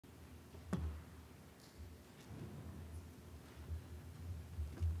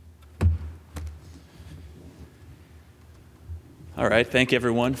All right, thank you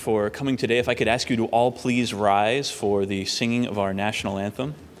everyone for coming today. If I could ask you to all please rise for the singing of our national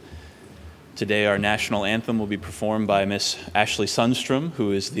anthem. Today our national anthem will be performed by Miss Ashley Sundstrom,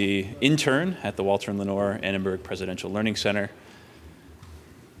 who is the intern at the Walter and Lenore Annenberg Presidential Learning Center.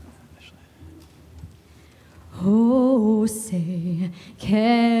 Oh, say,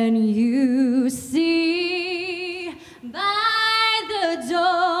 can you see by the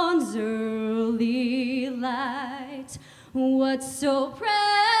dawn's early light what so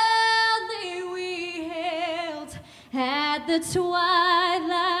proudly we hailed at the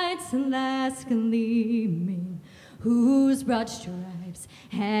twilight's last gleaming, whose broad stripes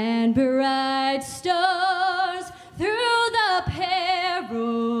and bright stars through the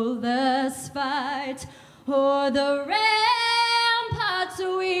perilous fight o'er the ramparts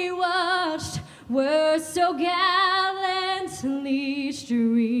we watched were so gallantly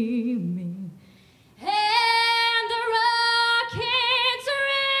streaming, and the rocket's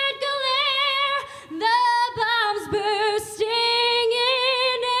red glare, the bombs bursting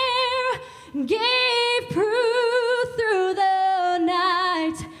in air, gave proof through the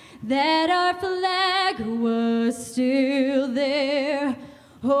night that our flag was still there.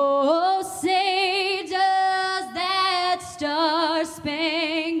 Oh, say does that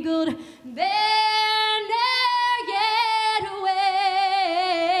star-spangled banner yet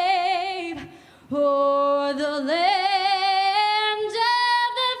wave o'er the land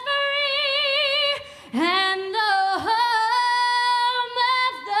of the free and the home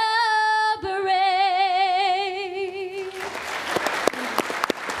of the brave?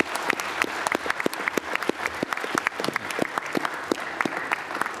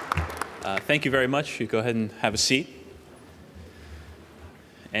 Thank you very much. You go ahead and have a seat.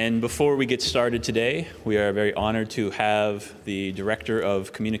 And before we get started today, we are very honored to have the Director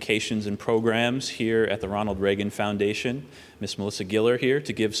of Communications and Programs here at the Ronald Reagan Foundation, Ms. Melissa Giller, here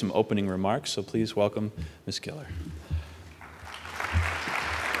to give some opening remarks. So please welcome Ms. Giller.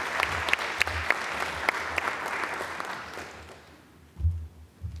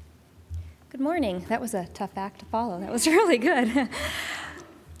 Good morning. That was a tough act to follow. That was really good.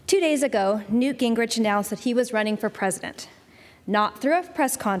 2 days ago, Newt Gingrich announced that he was running for president, not through a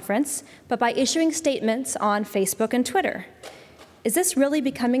press conference, but by issuing statements on Facebook and Twitter. Is this really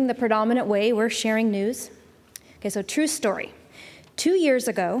becoming the predominant way we're sharing news? Okay, so true story. 2 years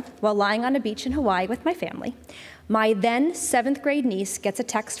ago, while lying on a beach in Hawaii with my family, my then 7th grade niece gets a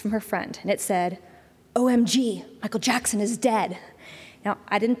text from her friend, and it said, "OMG, Michael Jackson is dead." Now,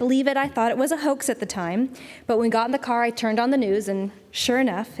 I didn't believe it. I thought it was a hoax at the time. But when we got in the car, I turned on the news, and sure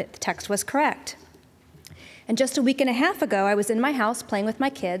enough, the text was correct. And just a week and a half ago, I was in my house playing with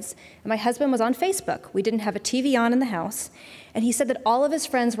my kids, and my husband was on Facebook. We didn't have a TV on in the house. And he said that all of his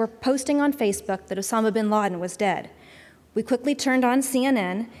friends were posting on Facebook that Osama bin Laden was dead. We quickly turned on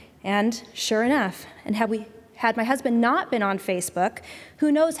CNN, and sure enough, and had my husband not been on Facebook,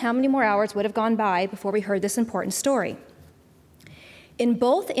 who knows how many more hours would have gone by before we heard this important story. In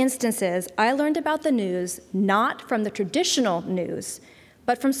both instances, I learned about the news not from the traditional news,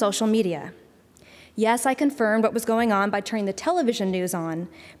 but from social media. Yes, I confirmed what was going on by turning the television news on,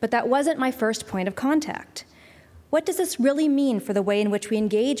 but that wasn't my first point of contact. What does this really mean for the way in which we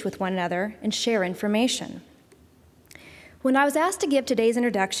engage with one another and share information? When I was asked to give today's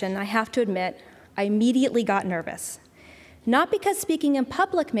introduction, I have to admit, I immediately got nervous. Not because speaking in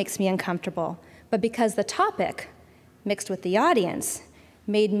public makes me uncomfortable, but because the topic, mixed with the audience,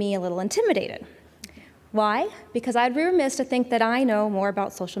 made me a little intimidated. Why? Because I'd be remiss to think that I know more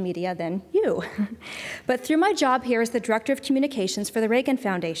about social media than you. But through my job here as the Director of Communications for the Reagan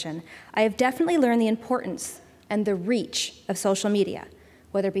Foundation, I have definitely learned the importance and the reach of social media,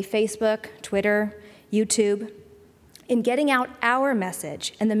 whether it be Facebook, Twitter, YouTube, in getting out our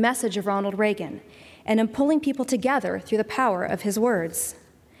message and the message of Ronald Reagan, and in pulling people together through the power of his words.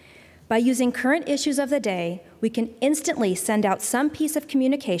 By using current issues of the day, we can instantly send out some piece of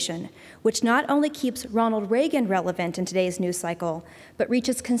communication which not only keeps Ronald Reagan relevant in today's news cycle, but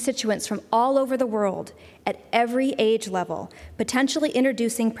reaches constituents from all over the world at every age level, potentially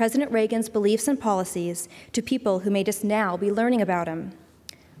introducing President Reagan's beliefs and policies to people who may just now be learning about him.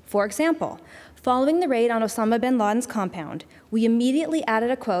 For example, following the raid on Osama bin Laden's compound, we immediately added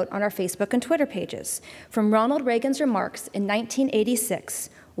a quote on our Facebook and Twitter pages from Ronald Reagan's remarks in 1986,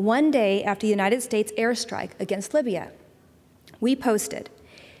 one day after the United States airstrike against Libya. We posted,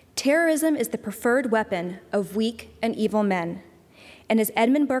 "Terrorism is the preferred weapon of weak and evil men. And as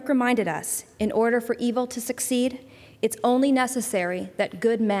Edmund Burke reminded us, in order for evil to succeed, it's only necessary that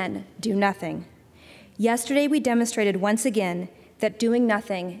good men do nothing. Yesterday we demonstrated once again that doing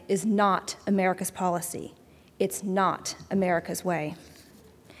nothing is not America's policy. It's not America's way.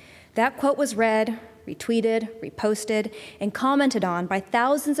 That quote was read, retweeted, reposted, and commented on by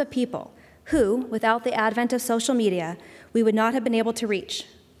thousands of people who, without the advent of social media, we would not have been able to reach,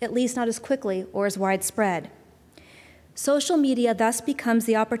 at least not as quickly or as widespread. Social media thus becomes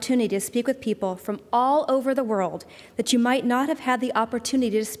the opportunity to speak with people from all over the world that you might not have had the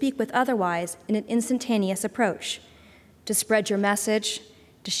opportunity to speak with otherwise in an instantaneous approach, to spread your message,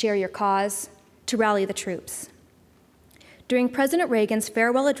 to share your cause, to rally the troops. During President Reagan's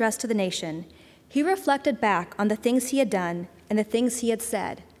farewell address to the nation, he reflected back on the things he had done and the things he had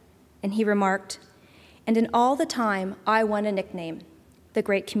said, and he remarked, "And in all the time, I won a nickname, the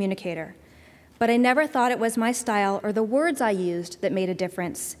Great Communicator. But I never thought it was my style or the words I used that made a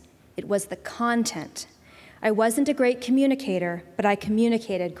difference. It was the content. I wasn't a great communicator, but I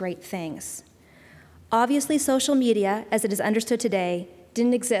communicated great things." Obviously, social media, as it is understood today,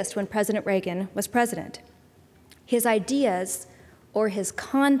 didn't exist when President Reagan was president. His ideas, or his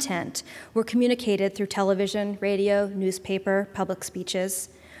content, were communicated through television, radio, newspaper, public speeches.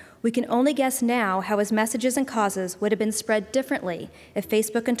 We can only guess now how his messages and causes would have been spread differently if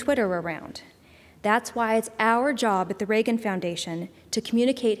Facebook and Twitter were around. That's why it's our job at the Reagan Foundation to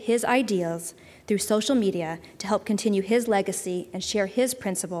communicate his ideas through social media to help continue his legacy and share his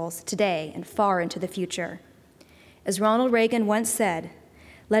principles today and far into the future. As Ronald Reagan once said,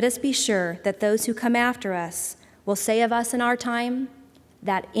 "Let us be sure that those who come after us will say of us in our time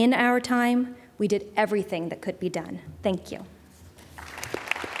that in our time we did everything that could be done." Thank you.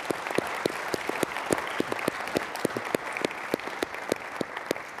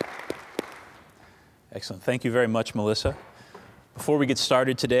 Excellent. Thank you very much, Melissa. Before we get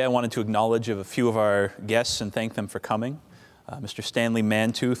started today, I wanted to acknowledge a few of our guests and thank them for coming. Mr. Stanley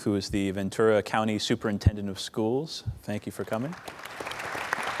Mantooth, who is the Ventura County Superintendent of Schools. Thank you for coming.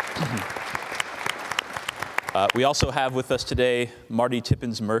 We also have with us today Marty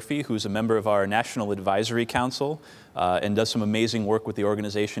Tippins Murphy, who's a member of our National Advisory Council and does some amazing work with the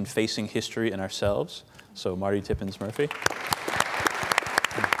organization Facing History and Ourselves. So Marty Tippins Murphy.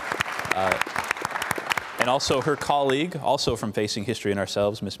 And also her colleague, also from Facing History and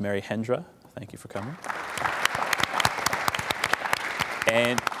Ourselves, Miss Mary Hendra. Thank you for coming.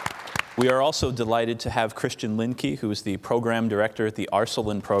 And we are also delighted to have Christian Linke, who is the program director at the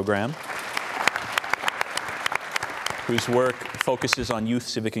Arcelin program, whose work focuses on youth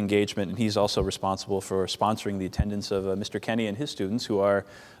civic engagement, and he's also responsible for sponsoring the attendance of Mr. Kenny and his students who are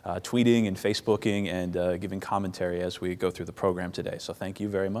tweeting and Facebooking and giving commentary as we go through the program today. So thank you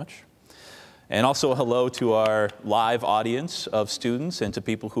very much. And also a hello to our live audience of students and to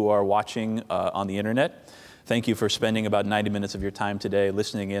people who are watching on the internet. Thank you for spending about 90 minutes of your time today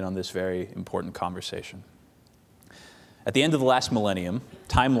listening in on this very important conversation. At the end of the last millennium,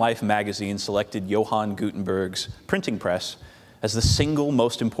 Time Life magazine selected Johann Gutenberg's printing press as the single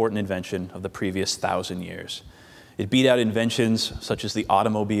most important invention of the previous 1,000 years. It beat out inventions such as the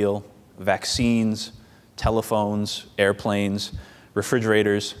automobile, vaccines, telephones, airplanes,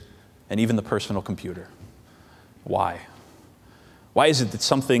 refrigerators, and even the personal computer. Why? Why is it that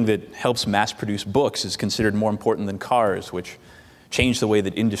something that helps mass produce books is considered more important than cars, which change the way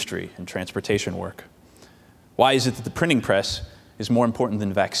that industry and transportation work? Why is it that the printing press is more important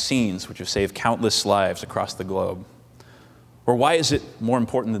than vaccines, which have saved countless lives across the globe? Or why is it more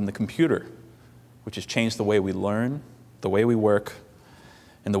important than the computer, which has changed the way we learn, the way we work,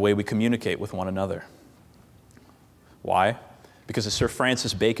 and the way we communicate with one another? Why? Because as Sir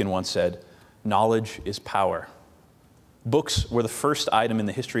Francis Bacon once said, knowledge is power. Books were the first item in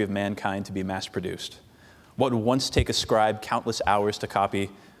the history of mankind to be mass-produced. What would once take a scribe countless hours to copy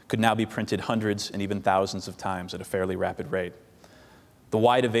could now be printed hundreds and even thousands of times at a fairly rapid rate. The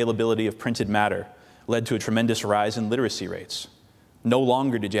wide availability of printed matter led to a tremendous rise in literacy rates. No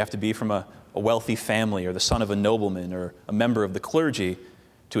longer did you have to be from a wealthy family or the son of a nobleman or a member of the clergy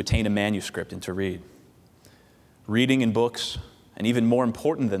to attain a manuscript and to read. Reading in books, and even more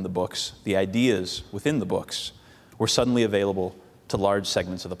important than the books, the ideas within the books, were suddenly available to large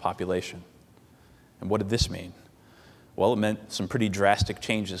segments of the population. And what did this mean? Well, it meant some pretty drastic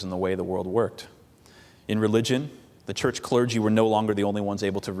changes in the way the world worked. In religion, the church clergy were no longer the only ones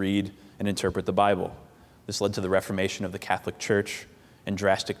able to read and interpret the Bible. This led to the Reformation of the Catholic Church and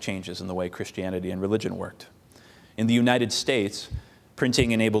drastic changes in the way Christianity and religion worked. In the United States,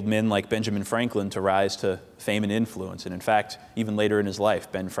 printing enabled men like Benjamin Franklin to rise to fame and influence. And in fact, even later in his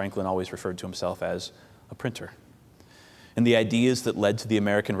life, Ben Franklin always referred to himself as a printer. And the ideas that led to the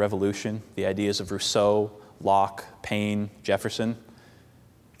American Revolution, the ideas of Rousseau, Locke, Paine, Jefferson,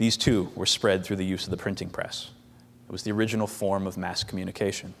 these too were spread through the use of the printing press. It was the original form of mass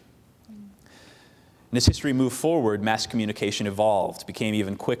communication. And as history moved forward, mass communication evolved, became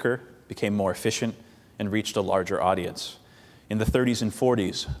even quicker, became more efficient, and reached a larger audience. In the 30s and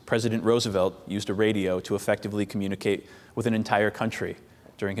 40s, President Roosevelt used a radio to effectively communicate with an entire country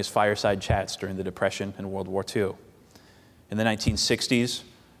during his fireside chats during the Depression and World War II. In the 1960s,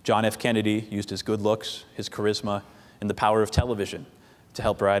 John F. Kennedy used his good looks, his charisma, and the power of television to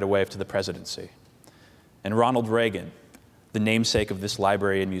help ride a wave to the presidency. And Ronald Reagan, the namesake of this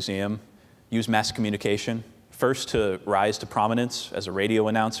library and museum, used mass communication, first to rise to prominence as a radio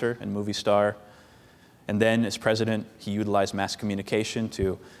announcer and movie star, and then as president, he utilized mass communication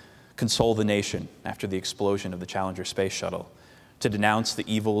to console the nation after the explosion of the Challenger space shuttle, to denounce the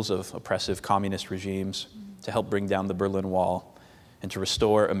evils of oppressive communist regimes, to help bring down the Berlin Wall, and to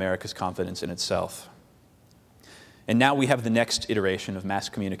restore America's confidence in itself. And now we have the next iteration of mass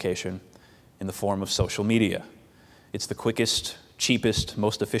communication in the form of social media. It's the quickest, cheapest,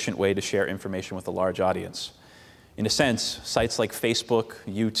 most efficient way to share information with a large audience. In a sense, sites like Facebook,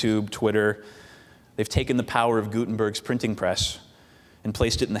 YouTube, Twitter, they've taken the power of Gutenberg's printing press and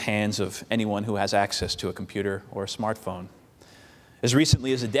placed it in the hands of anyone who has access to a computer or a smartphone. As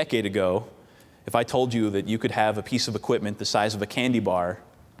recently as a decade ago, if I told you that you could have a piece of equipment the size of a candy bar,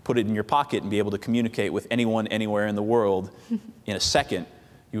 put it in your pocket, and be able to communicate with anyone anywhere in the world in a second,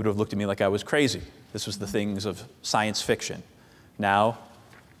 you would have looked at me like I was crazy. This was the things of science fiction. Now,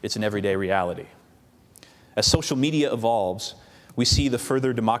 it's an everyday reality. As social media evolves, we see the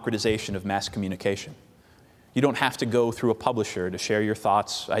further democratization of mass communication. You don't have to go through a publisher to share your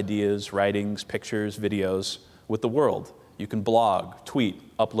thoughts, ideas, writings, pictures, videos with the world. You can blog, tweet,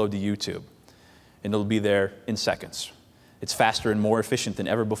 upload to YouTube, and it'll be there in seconds. It's faster and more efficient than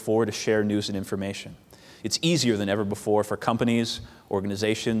ever before to share news and information. It's easier than ever before for companies,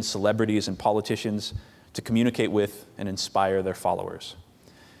 organizations, celebrities, and politicians to communicate with and inspire their followers,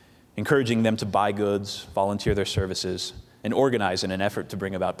 encouraging them to buy goods, volunteer their services, and organize in an effort to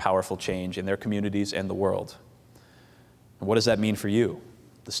bring about powerful change in their communities and the world. And what does that mean for you,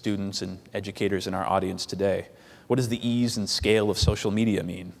 the students and educators in our audience today? What does the ease and scale of social media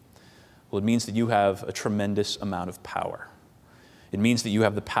mean? Well, it means that you have a tremendous amount of power. It means that you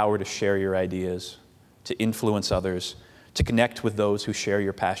have the power to share your ideas, to influence others, to connect with those who share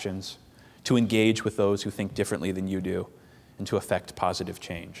your passions, to engage with those who think differently than you do, and to affect positive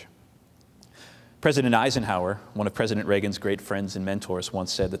change. President Eisenhower, one of President Reagan's great friends and mentors,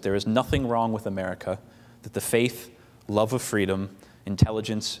 once said that there is nothing wrong with America that the faith, love of freedom,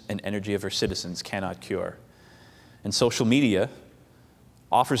 intelligence, and energy of her citizens cannot cure. And social media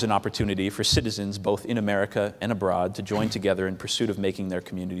offers an opportunity for citizens both in America and abroad to join together in pursuit of making their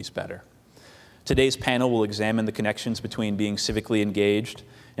communities better. Today's panel will examine the connections between being civically engaged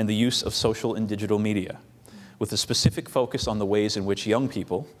and the use of social and digital media, with a specific focus on the ways in which young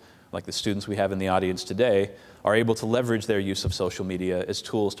people, like the students we have in the audience today, are able to leverage their use of social media as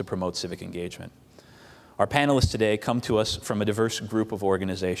tools to promote civic engagement. Our panelists today come to us from a diverse group of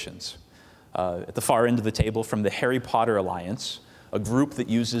organizations. At the far end of the table, from the Harry Potter Alliance, a group that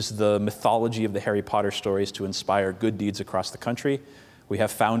uses the mythology of the Harry Potter stories to inspire good deeds across the country, we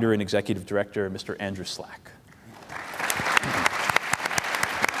have founder and executive director, Mr. Andrew Slack.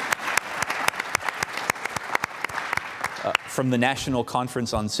 From the National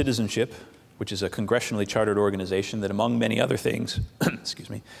Conference on Citizenship, which is a congressionally chartered organization that, among many other things, excuse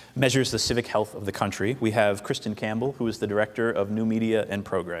me, measures the civic health of the country, we have Kristen Campbell, who is the Director of New Media and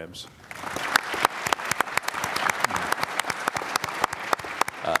Programs.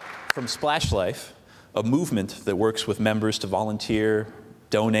 From Splash Life, a movement that works with members to volunteer,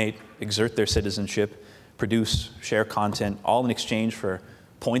 donate, exert their citizenship, produce, share content, all in exchange for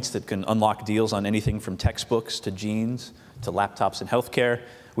points that can unlock deals on anything from textbooks to jeans to laptops and healthcare,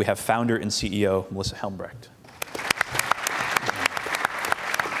 we have founder and CEO Melissa Helmbrecht.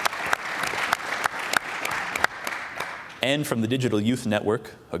 And from the Digital Youth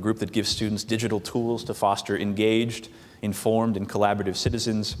Network, a group that gives students digital tools to foster engaged, informed, and collaborative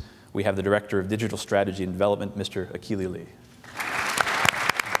citizens, we have the Director of Digital Strategy and Development, Mr. Akili Lee.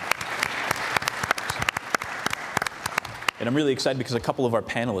 And I'm really excited because a couple of our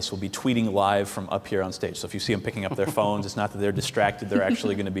panelists will be tweeting live from up here on stage. So if you see them picking up their phones, it's not that they're distracted. They're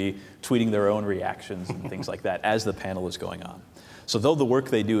actually going to be tweeting their own reactions and things like that as the panel is going on. So though the work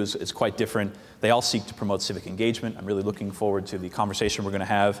they do is quite different, they all seek to promote civic engagement. I'm really looking forward to the conversation we're going to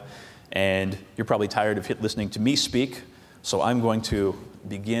have. And you're probably tired of listening to me speak. So I'm going to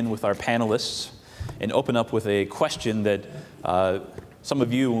begin with our panelists and open up with a question that some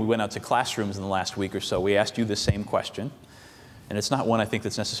of you, when we went out to classrooms in the last week or so, we asked you the same question. And it's not one I think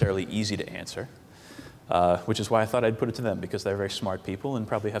that's necessarily easy to answer, which is why I thought I'd put it to them, because they're very smart people and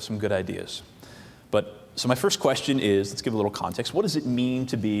probably have some good ideas. So my first question is, let's give a little context. What does it mean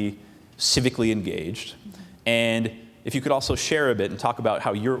to be civically engaged? And if you could also share a bit and talk about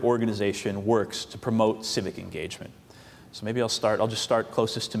how your organization works to promote civic engagement. So maybe I'll just start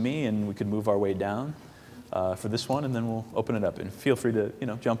closest to me, and we could move our way down for this one, and then we'll open it up. And feel free to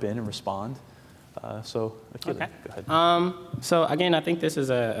jump in and respond. So, Akila, Okay. go ahead. So again, I think this is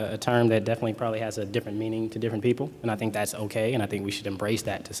a term that definitely probably has a different meaning to different people, and I think that's okay, and I think we should embrace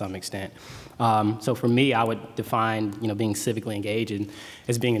that to some extent. So for me, I would define being civically engaged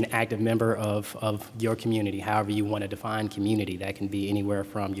as being an active member of your community, however you want to define community. That can be anywhere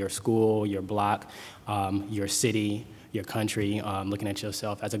from your school, your block, your city, your country, looking at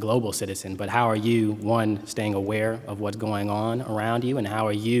yourself as a global citizen. But how are you, one, staying aware of what's going on around you, and how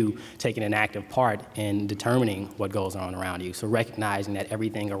are you taking an active part in determining what goes on around you? So recognizing that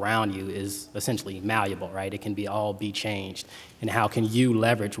everything around you is essentially malleable, right? It can all be changed. And how can you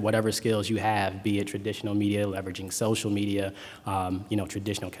leverage whatever skills you have, be it traditional media, leveraging social media,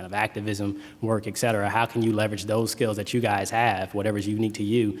 traditional kind of activism work, et cetera. How can you leverage those skills that you guys have, whatever's unique to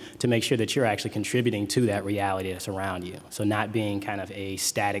you, to make sure that you're actually contributing to that reality that's around you? So not being kind of a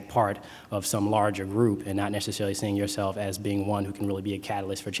static part of some larger group and not necessarily seeing yourself as being one who can really be a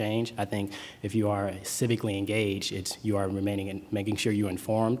catalyst for change. I think if you are civically engaged, you are remaining and making sure you're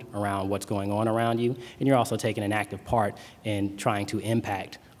informed around what's going on around you, and you're also taking an active part in trying to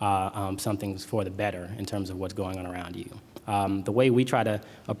impact something for the better in terms of what's going on around you. The way we try to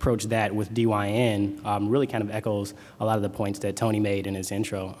approach that with DYN really kind of echoes a lot of the points that Tony made in his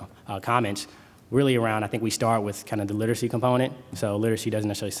intro comments, really around, I think we start with kind of the literacy component. So literacy doesn't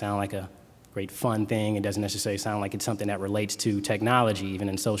necessarily sound like a great fun thing. It doesn't necessarily sound like it's something that relates to technology, even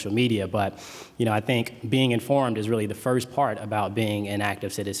in social media. But I think being informed is really the first part about being an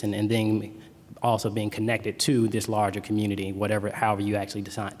active citizen, and also being connected to this larger community, however you actually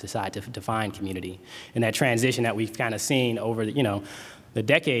decide to define community. And that transition that we've kind of seen over the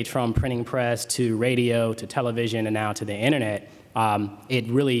decades, from printing press to radio to television and now to the internet, it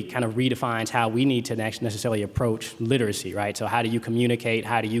really kind of redefines how we need to necessarily approach literacy, right? So how do you communicate?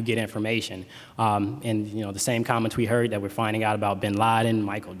 How do you get information? And the same comments we heard that we're finding out about Bin Laden,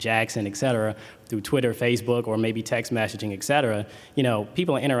 Michael Jackson, et cetera, through Twitter, Facebook, or maybe text messaging, et cetera,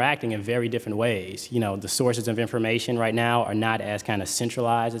 people are interacting in very different ways. The sources of information right now are not as kind of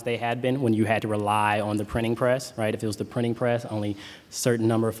centralized as they had been when you had to rely on the printing press, right? If it was the printing press, only a certain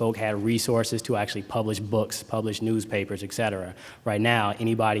number of folk had resources to actually publish books, publish newspapers, et cetera. Right now,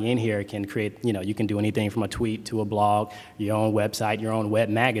 anybody in here can create, you can do anything from a tweet to a blog, your own website, your own web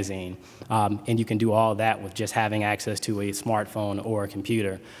magazine, and you can do all that with just having access to a smartphone or a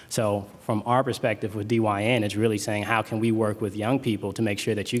computer. So from our perspective with DYN, it's really saying, how can we work with young people to make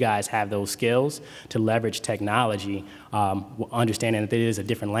sure that you guys have those skills to leverage technology, understanding that there is a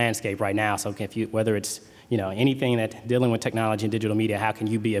different landscape right now. So whether it's anything that's dealing with technology and digital media, how can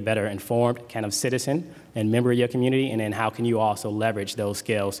you be a better informed kind of citizen and member of your community? And then how can you also leverage those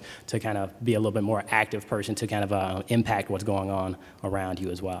skills to kind of be a little bit more active person to kind of impact what's going on around you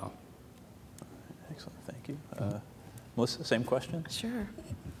as well? Excellent, thank you. Melissa, same question? Sure.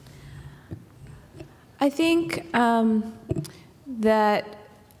 I think that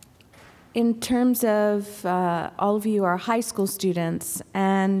in terms of all of you are high school students,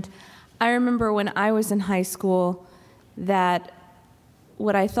 and I remember when I was in high school that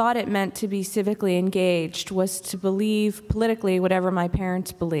what I thought it meant to be civically engaged was to believe politically whatever my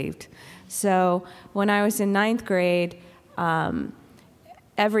parents believed. So when I was in 9th grade,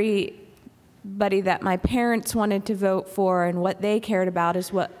 everybody that my parents wanted to vote for and what they cared about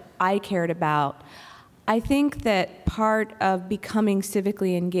is what I cared about. I think that part of becoming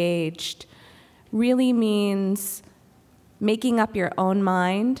civically engaged really means making up your own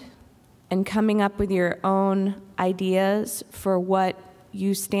mind and coming up with your own ideas for what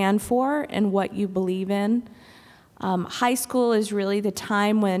you stand for and what you believe in. High school is really the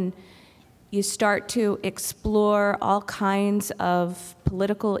time when you start to explore all kinds of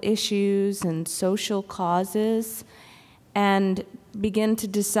political issues and social causes and begin to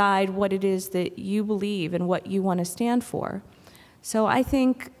decide what it is that you believe and what you want to stand for. So I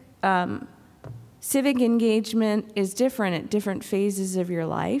think civic engagement is different at different phases of your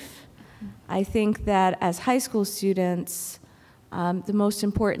life. I think that as high school students, the most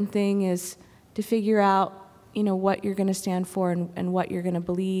important thing is to figure out, what you're going to stand for and what you're going to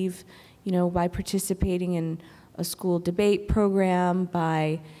believe, by participating in a school debate program,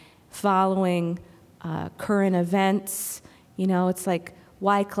 by following current events. It's like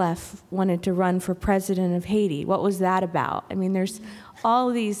Wycliffe wanted to run for president of Haiti. What was that about? I mean, there's all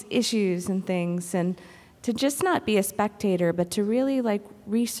of these issues and things, and to just not be a spectator, but to really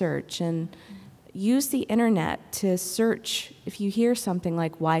research and use the internet to search. If you hear something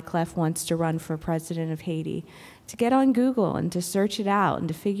like Wyclef wants to run for president of Haiti, to get on Google and to search it out and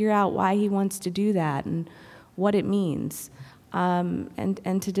to figure out why he wants to do that and what it means,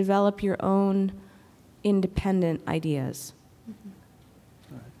 and to develop your own independent ideas.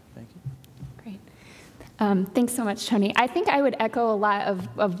 All right, thank you. Great. Thanks so much, Tony. I think I would echo a lot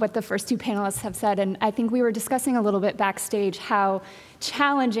of what the first two panelists have said, and I think we were discussing a little bit backstage how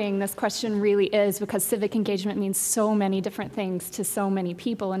challenging this question really is, because civic engagement means so many different things to so many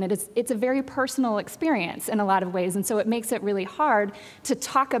people, and it's a very personal experience in a lot of ways, and so it makes it really hard to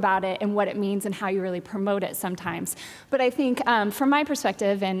talk about it and what it means and how you really promote it sometimes. But I think from my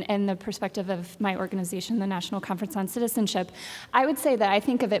perspective and the perspective of my organization, the National Conference on Citizenship, I would say that I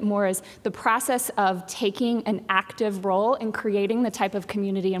think of it more as the process of taking an active role in creating the type of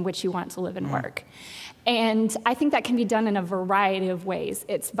community in which you want to live and work. And I think that can be done in a variety of ways.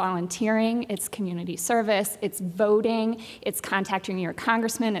 It's volunteering, it's community service, it's voting, it's contacting your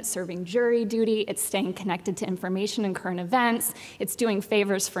congressman, it's serving jury duty, it's staying connected to information and current events, it's doing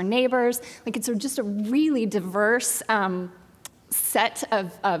favors for neighbors. Like, it's just a really diverse set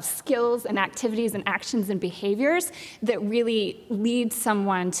of skills and activities and actions and behaviors that really lead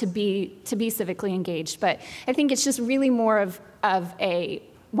someone to be civically engaged. But I think it's just really more of a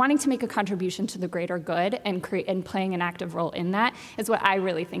wanting to make a contribution to the greater good and playing an active role in that is what I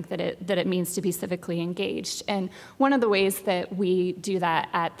really think that it means to be civically engaged. And one of the ways that we do that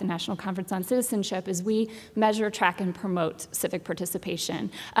at the National Conference on Citizenship is we measure, track, and promote civic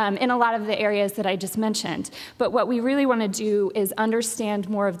participation in a lot of the areas that I just mentioned. But what we really want to do is understand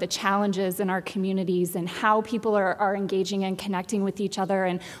more of the challenges in our communities and how people are engaging and connecting with each other,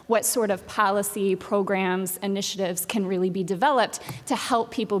 and what sort of policy, programs, initiatives can really be developed to help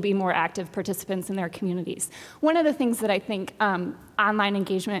people be more active participants in their communities. One of the things that I think online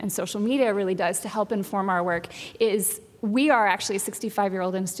engagement and social media really does to help inform our work is we are actually a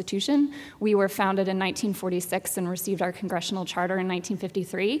 65-year-old institution. We were founded in 1946 and received our congressional charter in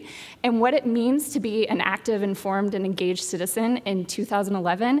 1953. And what it means to be an active, informed, and engaged citizen in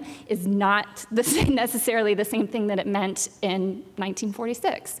 2011 is not necessarily the same thing that it meant in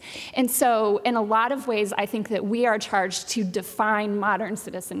 1946. And so in a lot of ways, I think that we are charged to define modern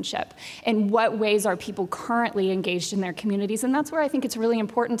citizenship. In what ways are people currently engaged in their communities? And that's where I think it's really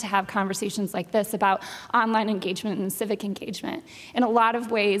important to have conversations like this about online engagement and civic engagement. In a lot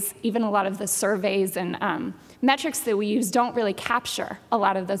of ways, even a lot of the surveys and metrics that we use don't really capture a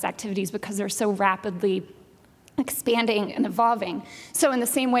lot of those activities because they're so rapidly expanding and evolving. So in the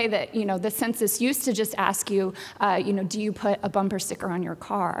same way that, the census used to just ask you, do you put a bumper sticker on your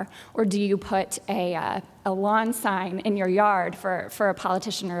car? Or do you put a lawn sign in your yard for a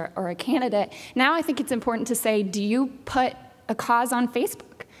politician or a candidate? Now I think it's important to say, do you put a cause on Facebook?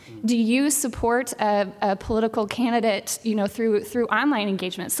 Do you support a political candidate, through online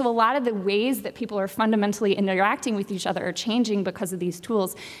engagement? So a lot of the ways that people are fundamentally interacting with each other are changing because of these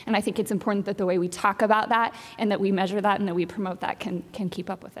tools. And I think it's important that the way we talk about that and that we measure that and that we promote that can keep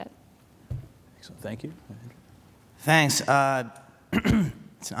up with it. Excellent. Thank you. Thanks. It's an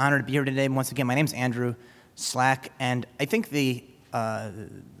honor to be here today. Once again, my name's Andrew Slack, and I think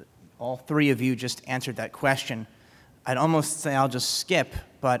all three of you just answered that question. I'd almost say I'll just skip,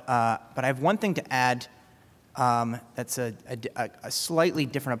 but I have one thing to add that's a slightly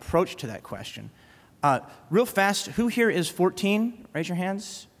different approach to that question. Real fast, who here is 14? Raise your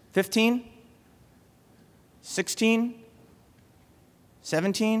hands. 15? 16?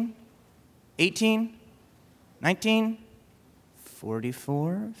 17? 18? 19?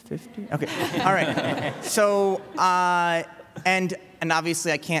 44? 50? Okay, all right. So, and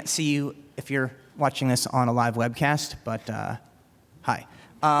obviously I can't see you if you're watching this on a live webcast, but hi.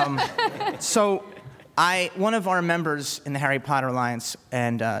 So one of our members in the Harry Potter Alliance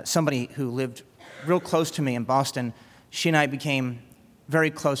and somebody who lived real close to me in Boston, she and I became very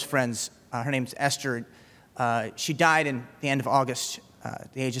close friends. Her name's Esther. She died in the end of August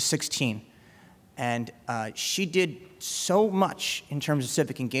at the age of 16. And she did so much in terms of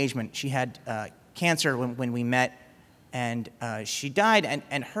civic engagement. She had cancer when we met. And she died,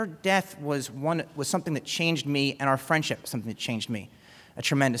 and her death was something that changed me, and our friendship, something that changed me a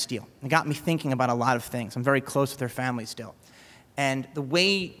tremendous deal. It got me thinking about a lot of things. I'm very close with her family still. And the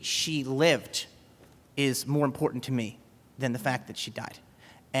way she lived is more important to me than the fact that she died.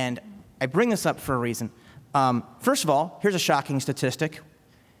 And I bring this up for a reason. First of all, here's a shocking statistic.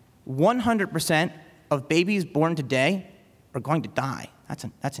 100% of babies born today are going to die.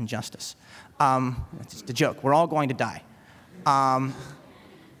 That's injustice. It's just a joke. We're all going to die.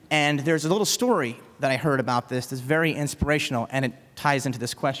 And there's a little story that I heard about this that's very inspirational, and it ties into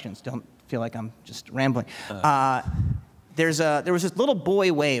this question. So feel like I'm just rambling. There was this little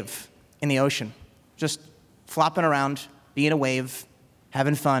buoy wave in the ocean, just flopping around, being a wave,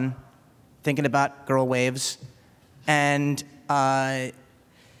 having fun, thinking about girl waves. And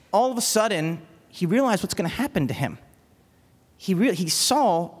all of a sudden, he realized what's going to happen to him. He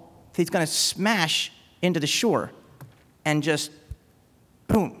saw that he's going to smash into the shore and just,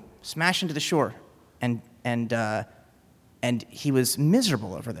 boom, smash into the shore. And he was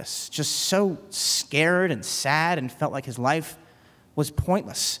miserable over this, just so scared and sad and felt like his life was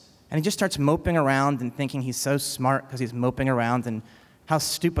pointless. And he just starts moping around and thinking he's so smart because he's moping around and how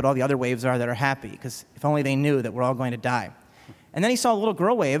stupid all the other waves are that are happy, because if only they knew that we're all going to die. And then he saw a little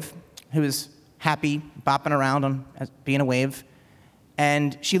girl wave who was happy, bopping around on being a wave.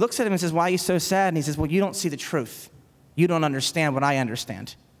 And she looks at him and says, "Why are you so sad?" And he says, "Well, you don't see the truth. You don't understand what I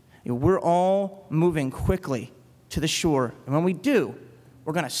understand. We're all moving quickly to the shore, and when we do,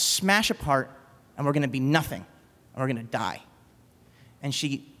 we're going to smash apart, and we're going to be nothing, and we're going to die." And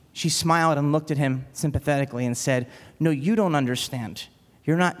she smiled and looked at him sympathetically and said, "No, you don't understand.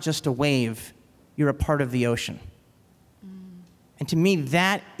 You're not just a wave. You're a part of the ocean." And to me,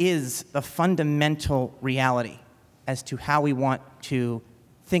 that is the fundamental reality as to how we want to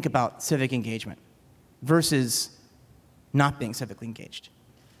think about civic engagement versus not being civically engaged.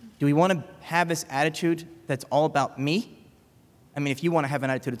 Do we want to have this attitude that's all about me? I mean, if you want to have an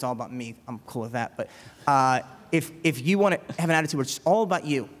attitude that's all about me, I'm cool with that. But if you want to have an attitude where it's all about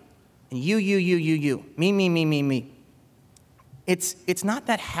you, and you, me, it's not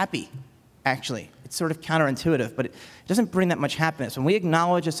that happy, actually. It's sort of counterintuitive, but it doesn't bring that much happiness. When we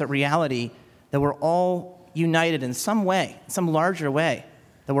acknowledge it's a reality that we're all united in some way, some larger way,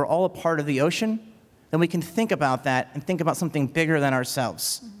 that we're all a part of the ocean, then we can think about that and think about something bigger than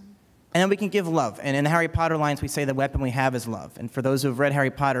ourselves. And then we can give love. And in the Harry Potter lines, we say the weapon we have is love. And for those who have read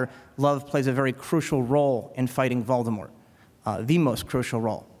Harry Potter, love plays a very crucial role in fighting Voldemort, the most crucial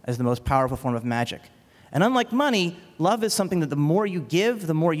role, as the most powerful form of magic. And unlike money, love is something that the more you give,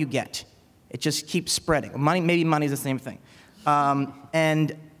 the more you get. It just keeps spreading. Maybe money is the same thing.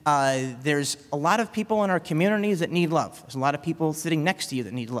 There's a lot of people in our communities that need love. There's a lot of people sitting next to you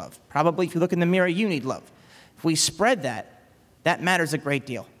that need love. Probably if you look in the mirror, you need love. If we spread that, that matters a great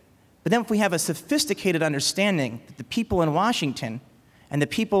deal. But then if we have a sophisticated understanding that the people in Washington and the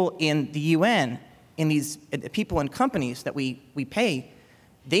people in the UN, the people in companies that we pay,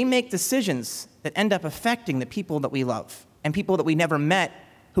 they make decisions that end up affecting the people that we love and people that we never met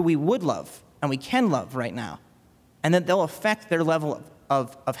who we would love and we can love right now. And that they'll affect their level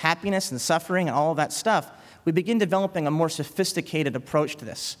of happiness and suffering and all of that stuff. We begin developing a more sophisticated approach to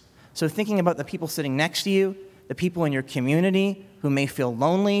this. So thinking about the people sitting next to you, the people in your community who may feel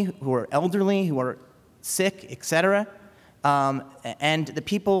lonely, who are elderly, who are sick, etc., and the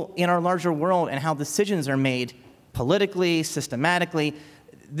people in our larger world and how decisions are made politically, systematically.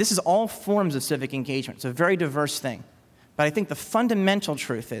 This is all forms of civic engagement. It's a very diverse thing. But I think the fundamental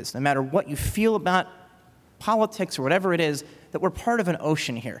truth is, no matter what you feel about politics or whatever it is, that we're part of an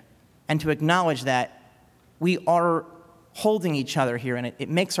ocean here. And to acknowledge that we are holding each other here, and it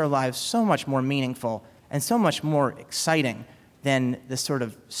makes our lives so much more meaningful and so much more exciting than this sort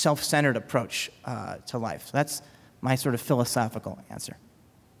of self-centered approach to life. So that's my sort of philosophical answer.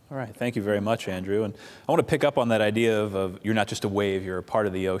 All right, thank you very much, Andrew. And I want to pick up on that idea of you're not just a wave, you're a part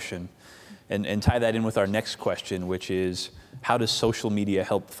of the ocean, and tie that in with our next question, which is, how does social media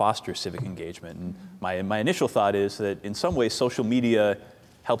help foster civic engagement? And my initial thought is that in some ways social media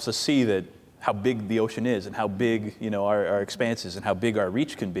helps us see that how big the ocean is and how big our expanse is and how big our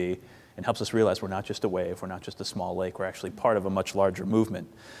reach can be, and helps us realize we're not just a wave, we're not just a small lake, we're actually part of a much larger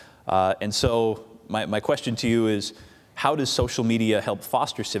movement. And so my question to you is, how does social media help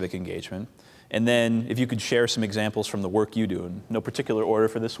foster civic engagement? And then if you could share some examples from the work you do, in no particular order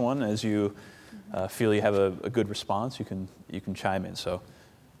for this one, as you feel you have a good response, you can chime in. So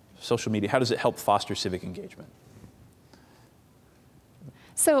social media, how does it help foster civic engagement?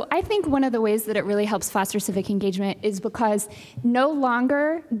 So I think one of the ways that it really helps foster civic engagement is because no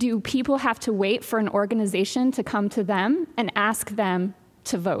longer do people have to wait for an organization to come to them and ask them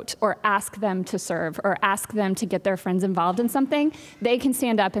to vote or ask them to serve or ask them to get their friends involved in something. They can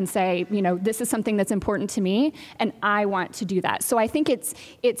stand up and say, this is something that's important to me and I want to do that. So I think it's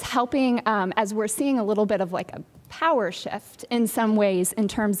helping as we're seeing a little bit of like a power shift in some ways in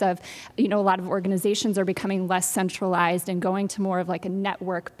terms of, a lot of organizations are becoming less centralized and going to more of like a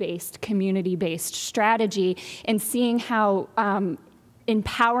network-based, community-based strategy, and seeing how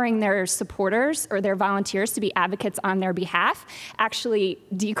empowering their supporters or their volunteers to be advocates on their behalf actually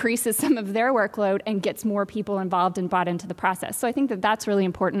decreases some of their workload and gets more people involved and bought into the process. So I think that that's really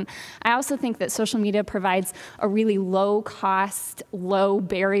important. I also think that social media provides a really low cost, low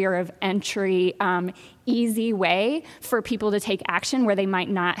barrier of entry, easy way for people to take action where they might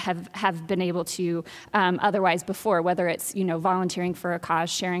not have been able to otherwise before, whether it's volunteering for a cause,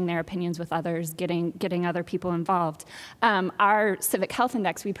 sharing their opinions with others, getting other people involved. Our Civic Health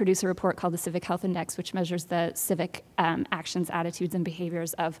Index, we produce a report called the Civic Health Index, which measures the civic actions, attitudes, and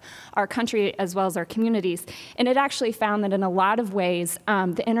behaviors of our country as well as our communities. And it actually found that in a lot of ways,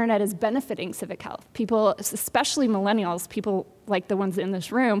 the internet is benefiting civic health. People, especially millennials, people like the ones in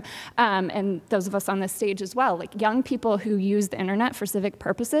this room, and those of us on this stage as well, like young people who use the internet for civic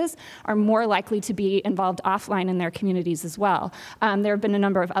purposes are more likely to be involved offline in their communities as well. There have been a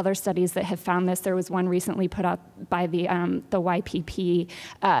number of other studies that have found this. There was one recently put out by the YPP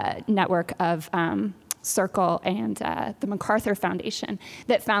network of Circle and the MacArthur Foundation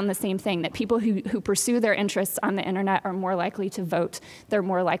that found the same thing, that people who pursue their interests on the internet are more likely to vote, they're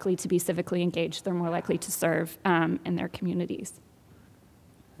more likely to be civically engaged, they're more likely to serve in their communities.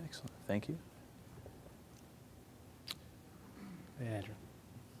 Excellent, thank you. Yeah, Andrew.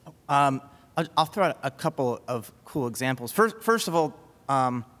 I'll throw out a couple of cool examples. First of all,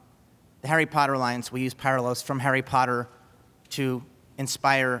 the Harry Potter Alliance, we use parallels from Harry Potter to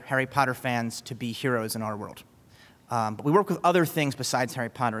inspire Harry Potter fans to be heroes in our world. But we work with other things besides Harry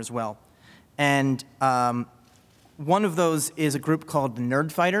Potter as well. And one of those is a group called the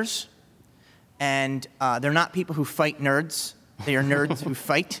Nerd Fighters. And they're not people who fight nerds. They are nerds who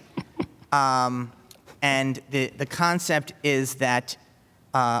fight. And the concept is that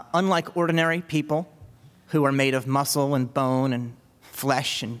unlike ordinary people who are made of muscle and bone and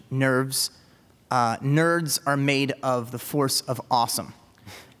flesh and nerves, nerds are made of the force of awesome.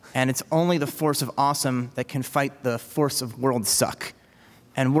 And it's only the force of awesome that can fight the force of world suck.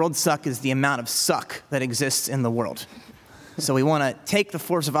 And world suck is the amount of suck that exists in the world. So we want to take the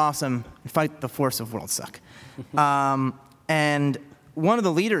force of awesome and fight the force of world suck. And one of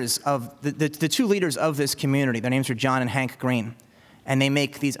the leaders of, the two leaders of this community, their names are John and Hank Green. And they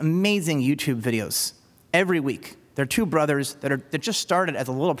make these amazing YouTube videos every week. They're two brothers that just started as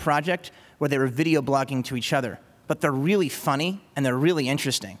a little project where they were video blogging to each other. But they're really funny and they're really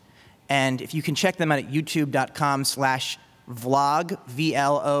interesting. And if you can check them out at youtube.com/vlog,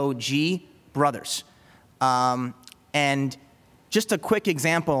 V-L-O-G, brothers. And just a quick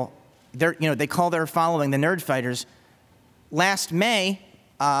example, they call their following the Nerd Fighters. Last May,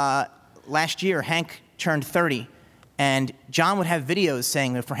 last year, Hank turned 30. And John would have videos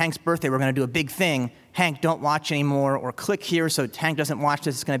saying that for Hank's birthday, we're going to do a big thing. Hank, don't watch anymore, or click here so Hank doesn't watch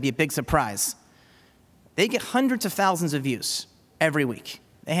this. It's going to be a big surprise. They get hundreds of thousands of views every week.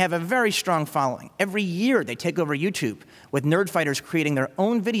 They have a very strong following. Every year, they take over YouTube with Nerd Fighters creating their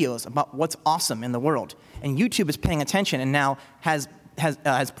own videos about what's awesome in the world. And YouTube is paying attention and now has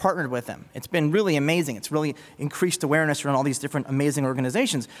partnered with them. It's been really amazing. It's really increased awareness around all these different amazing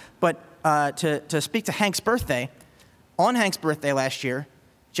organizations. But to speak to Hank's birthday, on Hank's birthday last year,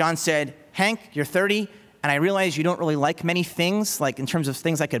 John said, Hank, you're 30, and I realize you don't really like many things, like in terms of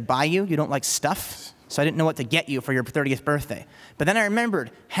things I could buy you. You don't like stuff, so I didn't know what to get you for your 30th birthday. But then I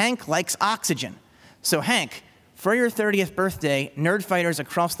remembered, Hank likes oxygen. So Hank, for your 30th birthday, Nerd Fighters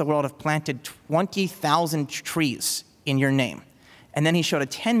across the world have planted 20,000 trees in your name. And then he showed a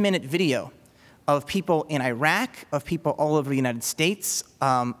 10-minute video of people in Iraq, of people all over the United States,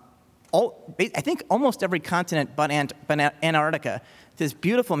 I think almost every continent but Antarctica. This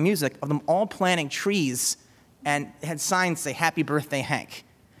beautiful music of them all planting trees and had signs say, Happy Birthday, Hank.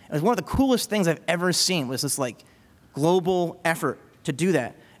 It was one of the coolest things I've ever seen, was this like global effort to do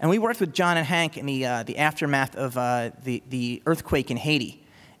that. And we worked with John and Hank in the aftermath of the earthquake in Haiti.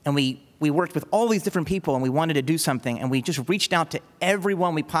 And we worked with all these different people, and we wanted to do something, and we just reached out to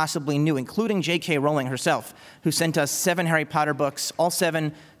everyone we possibly knew, including J.K. Rowling herself, who sent us 7 Harry Potter books, all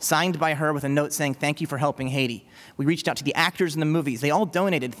 7 signed by her with a note saying, thank you for helping Haiti. We reached out to the actors in the movies. They all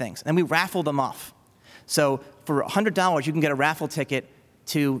donated things, and we raffled them off. So for $100, you can get a raffle ticket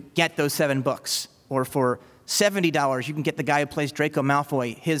to get those 7 books. Or for $70, you can get the guy who plays Draco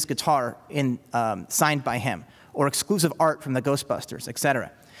Malfoy, his guitar signed by him, or exclusive art from the Ghostbusters,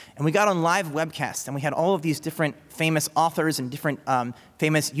 etc. And we got on live webcasts, and we had all of these different famous authors and different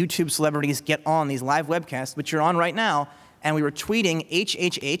famous YouTube celebrities get on these live webcasts, which you're on right now, and we were tweeting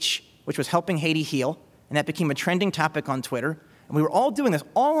HHH, which was helping Haiti heal, and that became a trending topic on Twitter. And we were all doing this,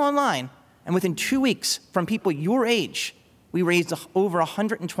 all online, and within 2 weeks, from people your age, we raised over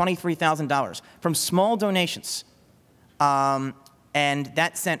 $123,000 from small donations. and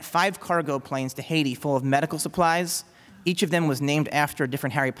that sent 5 cargo planes to Haiti full of medical supplies. Each of them was named after a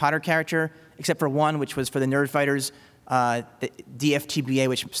different Harry Potter character, except for one, which was for the nerd fighters, the DFTBA,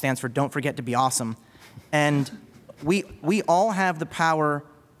 which stands for Don't Forget to Be Awesome. And we all have the power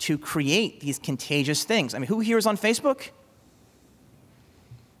to create these contagious things. I mean, who here is on Facebook?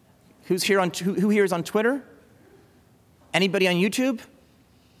 Who here is on Twitter? Anybody on YouTube?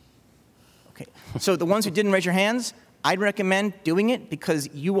 Okay, so the ones who didn't raise your hands, I'd recommend doing it because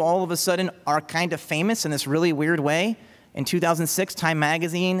you all of a sudden are kind of famous in this really weird way. In 2006, Time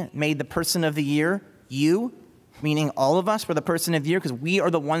Magazine made the Person of the Year you, meaning all of us were the Person of the Year because we are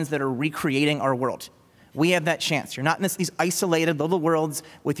the ones that are recreating our world. We have that chance. You're not in these isolated little worlds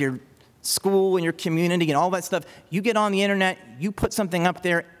with your school and your community and all that stuff. You get on the internet, you put something up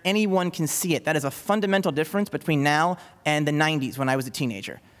there, anyone can see it. That is a fundamental difference between now and the 90s when I was a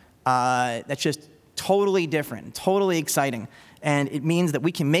teenager. That's just totally different, totally exciting. And it means that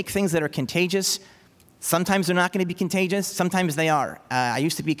we can make things that are contagious. Sometimes they're not going to be contagious, sometimes they are. I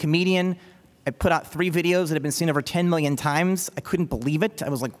used to be a comedian. I put out 3 videos that have been seen over 10 million times. I couldn't believe it.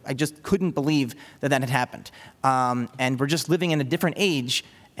 I just couldn't believe that had happened. And we're just living in a different age,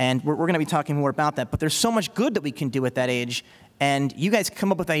 and we're going to be talking more about that. But there's so much good that we can do at that age, and you guys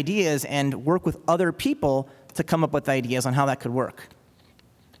come up with ideas and work with other people to come up with ideas on how that could work.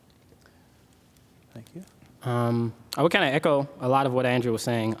 Thank you. I would kind of echo a lot of what Andrew was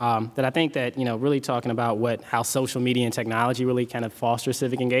saying, that I think that, really talking about how social media and technology really kind of foster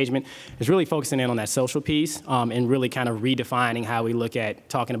civic engagement is really focusing in on that social piece, and really kind of redefining how we look at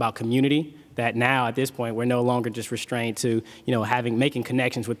talking about community, that now at this point we're no longer just restrained to, making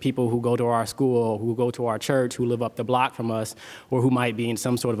connections with people who go to our school, who go to our church, who live up the block from us, or who might be in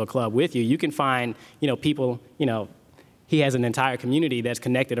some sort of a club with you. You can find, people, he has an entire community that's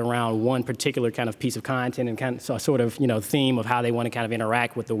connected around one particular kind of piece of content and kind of sort of, theme of how they want to kind of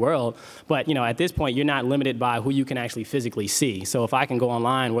interact with the world. But, at this point, you're not limited by who you can actually physically see. So if I can go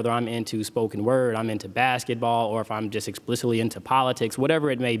online, whether I'm into spoken word, I'm into basketball, or if I'm just explicitly into politics,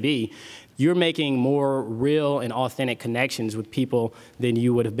 whatever it may be, you're making more real and authentic connections with people than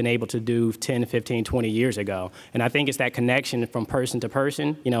you would have been able to do 10, 15, 20 years ago. And I think it's that connection from person to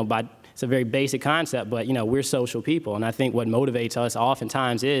person, it's a very basic concept, but we're social people, and I think what motivates us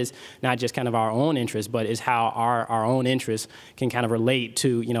oftentimes is not just kind of our own interests, but is how our own interests can kind of relate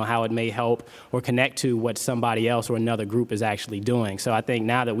to how it may help or connect to what somebody else or another group is actually doing. So I think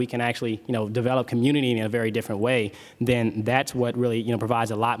now that we can actually develop community in a very different way, then that's what really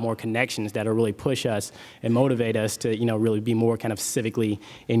provides a lot more connections that will really push us and motivate us to really be more kind of civically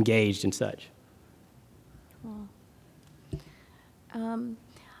engaged and such.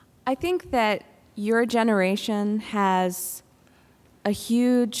 I think that your generation has a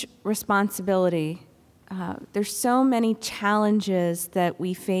huge responsibility. There's so many challenges that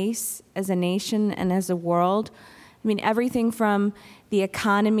we face as a nation and as a world. I mean, everything from the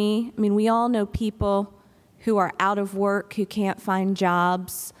economy. I mean, we all know people who are out of work, who can't find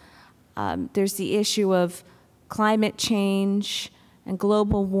jobs. There's the issue of climate change and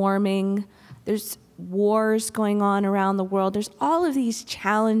global warming. There's wars going on around the world. There's all of these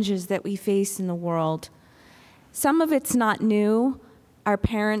challenges that we face in the world. Some of it's not new. Our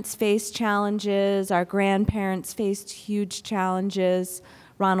parents faced challenges. Our grandparents faced huge challenges.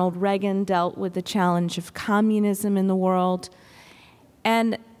 Ronald Reagan dealt with the challenge of communism in the world.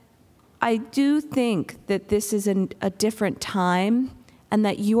 And I do think that this is a different time, and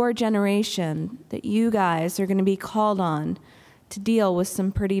that your generation, that you guys are going to be called on to deal with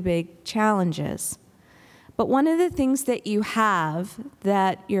some pretty big challenges. But one of the things that you have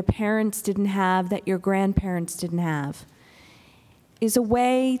that your parents didn't have, that your grandparents didn't have, is a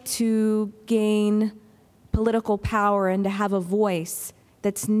way to gain political power and to have a voice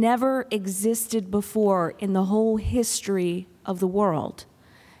that's never existed before in the whole history of the world.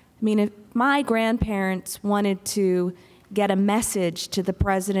 I mean, if my grandparents wanted to get a message to the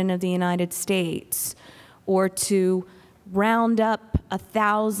President of the United States, or to round up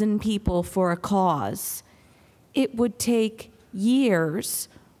 1,000 people for a cause, it would take years,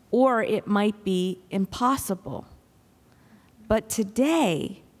 or it might be impossible. But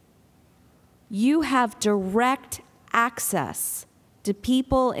today, you have direct access to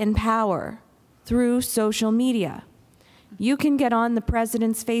people in power through social media. You can get on the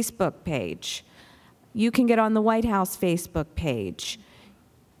president's Facebook page. You can get on the White House Facebook page.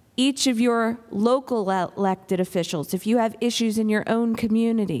 Each of your local elected officials, if you have issues in your own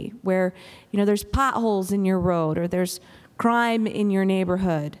community where there's potholes in your road or there's crime in your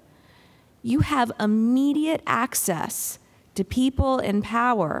neighborhood, you have immediate access to people in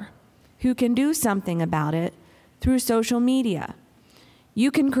power who can do something about it through social media.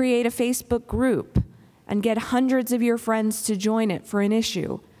 You can create a Facebook group and get hundreds of your friends to join it for an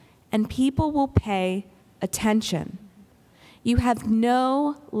issue, and people will pay attention. You have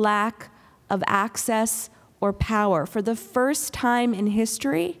no lack of access or power. For the first time in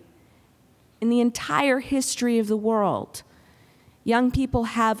history, in the entire history of the world, young people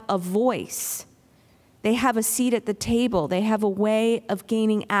have a voice. They have a seat at the table. They have a way of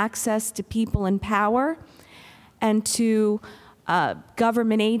gaining access to people in power and to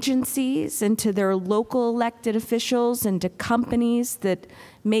government agencies and to their local elected officials and to companies that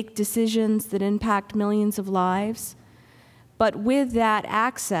make decisions that impact millions of lives. But with that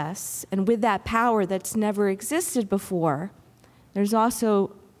access and with that power that's never existed before, there's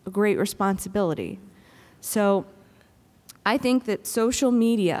also a great responsibility. So I think that social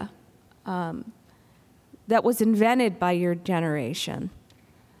media that was invented by your generation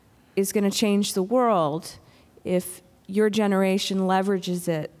is going to change the world if your generation leverages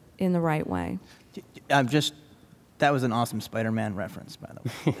it in the right way. That was an awesome Spider-Man reference, by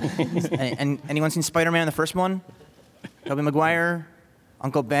the way. and anyone seen Spider-Man, the first one? Tobey Maguire,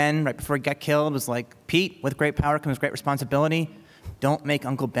 Uncle Ben, right before he got killed, was like, Pete, with great power comes great responsibility. Don't make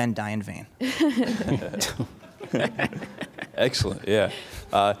Uncle Ben die in vain. Excellent, yeah.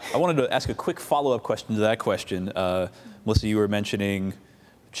 I wanted to ask a quick follow-up question to that question. Melissa, you were mentioning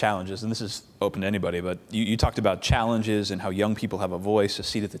challenges, and this is open to anybody, but you talked about challenges and how young people have a voice, a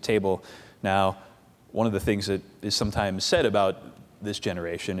seat at the table. Now, one of the things that is sometimes said about this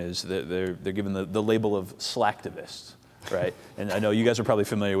generation is that they're given the label of slacktivists, right? And I know you guys are probably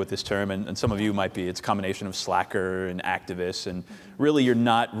familiar with this term, and some of you might be. It's a combination of slacker and activist, and really you're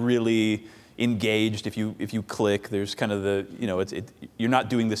not really engaged if you click. There's kind of the, you're not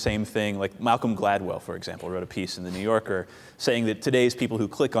doing the same thing. Like Malcolm Gladwell, for example, wrote a piece in the New Yorker saying that today's people who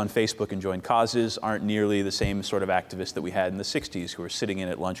click on Facebook and join causes aren't nearly the same sort of activists that we had in the 60s who were sitting in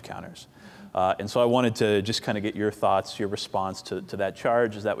at lunch counters. And so I wanted to just kind of get your thoughts, your response to that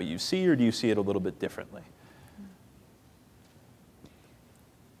charge. Is that what you see, or do you see it a little bit differently?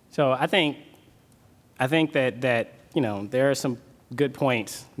 So I think that there are some good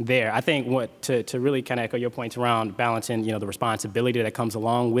points there. I think to really kind of echo your points around balancing, the responsibility that comes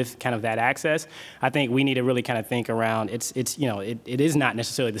along with kind of that access. I think we need to really kind of think around, it is not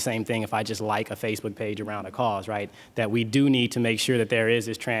necessarily the same thing if I just like a Facebook page around a cause, right? That we do need to make sure that there is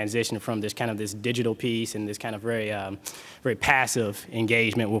this transition from this kind of this digital piece and this kind of very passive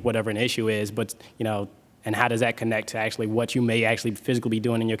engagement with whatever an issue is, but, and how does that connect to actually what you may actually physically be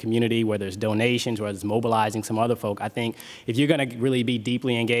doing in your community, whether it's donations, whether it's mobilizing some other folk. I think if you're going to really be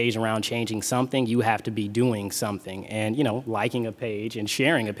deeply engaged around changing something, you have to be doing something. And, liking a page and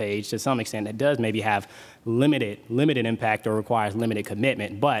sharing a page to some extent, that does maybe have limited impact or requires limited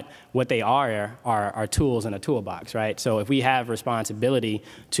commitment. But what they are tools in a toolbox, right? So if we have responsibility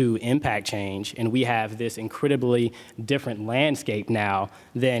to impact change and we have this incredibly different landscape now,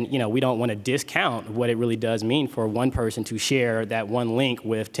 then, we don't want to discount what it really does mean for one person to share that one link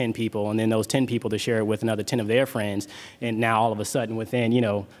with 10 people and then those 10 people to share it with another 10 of their friends. And now all of a sudden within,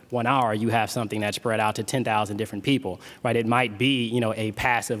 1 hour, you have something that's spread out to 10,000 different people, right? It might be, a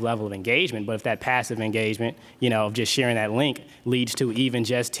passive level of engagement, but if that passive engagement, of just sharing that link leads to even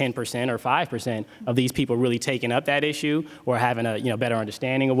just 10% or 5% of these people really taking up that issue or having a, better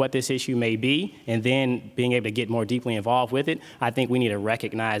understanding of what this issue may be and then being able to get more deeply involved with it, I think we need to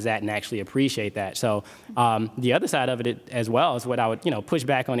recognize that and actually appreciate that. So the other side of it as well is what I would, push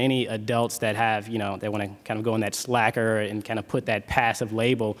back on any adults that have, they want to kind of go in that slacker and kind of put that passive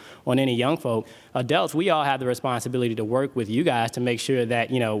label on any young folk. Adults, we all have the responsibility to work with you guys to make sure that,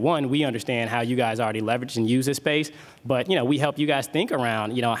 one, we understand how you guys already leverage and use this space, but, we help you guys think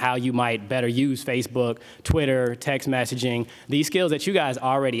around, how you might better use Facebook, Twitter, text messaging, these skills that you guys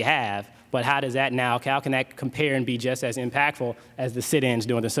already have. But how does that now, how can that compare and be just as impactful as the sit-ins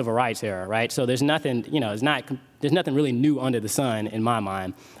during the civil rights era, right? So there's nothing, there's nothing really new under the sun in my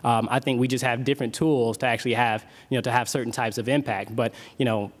mind. I think we just have different tools to actually have, to have certain types of impact. But,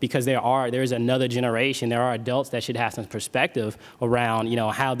 because there's another generation, there are adults that should have some perspective around,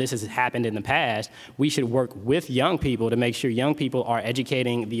 how this has happened in the past. We should work with young people to make sure young people are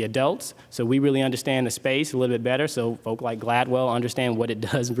educating the adults so we really understand the space a little bit better, so folk like Gladwell understand what it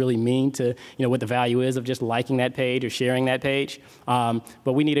does really mean to, what the value is of just liking that page or sharing that page.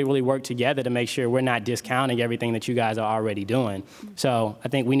 But we need to really work together to make sure we're not discounting everything thing that you guys are already doing. So I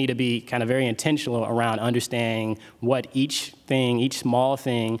think we need to be kind of very intentional around understanding what each thing, each small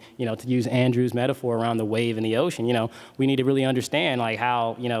thing, to use Andrew's metaphor around the wave in the ocean, we need to really understand like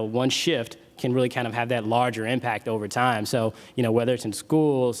how, one shift can really kind of have that larger impact over time. So, whether it's in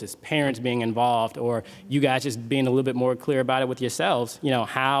schools, it's parents being involved, or you guys just being a little bit more clear about it with yourselves,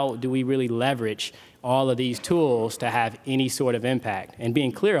 how do we really leverage all of these tools to have any sort of impact, and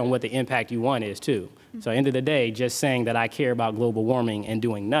being clear on what the impact you want is too. So at the end of the day, just saying that I care about global warming and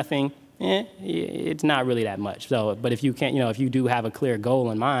doing nothing, it's not really that much. So, but if you can't, if you do have a clear goal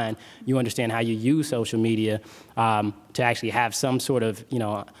in mind, you understand how you use social media to actually have some sort of,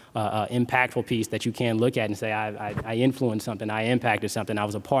 impactful piece that you can look at and say, I influenced something, I impacted something, I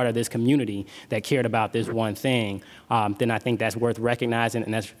was a part of this community that cared about this one thing, then I think that's worth recognizing,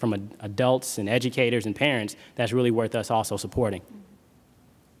 and that's from adults and educators and parents, that's really worth us also supporting.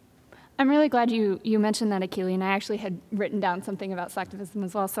 I'm really glad you mentioned that, Akili, and I actually had written down something about slacktivism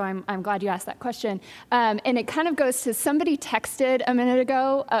as well, so I'm glad you asked that question. And it kind of goes to, somebody texted a minute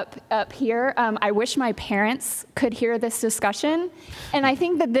ago up here, I wish my parents could hear this discussion. And I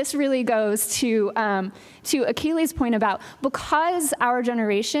think that this really goes to Akili's point about, because our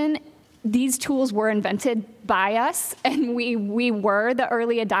generation, these tools were invented by us, and we were the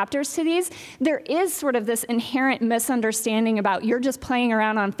early adopters to these, there is sort of this inherent misunderstanding about, you're just playing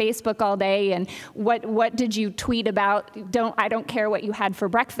around on Facebook all day, and what did you tweet about? I don't care what you had for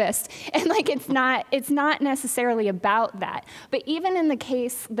breakfast. And like, it's not necessarily about that. But even in the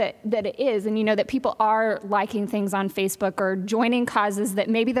case that it is, and that people are liking things on Facebook or joining causes that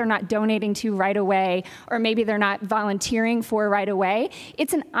maybe they're not donating to right away, or maybe they're not volunteering for right away,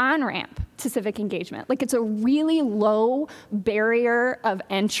 it's an on-ramp to civic engagement. Like, it's a really low barrier of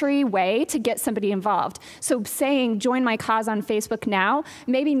entry way to get somebody involved. So saying, join my cause on Facebook now,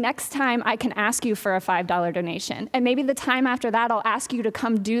 maybe next time I can ask you for a $5 donation. And maybe the time after that, I'll ask you to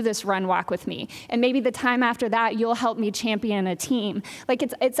come do this run walk with me. And maybe the time after that, you'll help me champion a team. Like,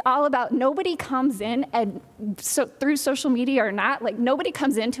 it's all about, nobody comes in, and so through social media or not, like, nobody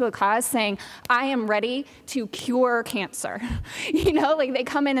comes into a cause saying, I am ready to cure cancer. Like, they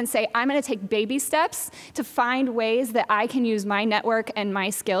come in and say, I'm gonna take baby steps to find ways that I can use my network and my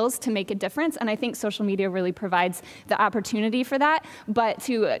skills to make a difference. And I think social media really provides the opportunity for that. But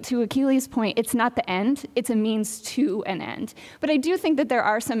to Akili's point, it's not the end, it's a means to an end. But I do think that there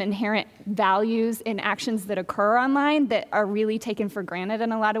are some inherent values in actions that occur online that are really taken for granted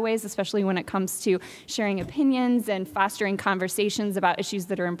in a lot of ways, especially when it comes to sharing opinions and fostering conversations about issues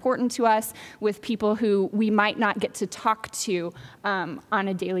that are important to us with people who we might not get to talk to on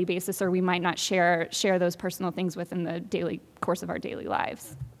a daily basis, or we might not share those personal things with in the daily course of our daily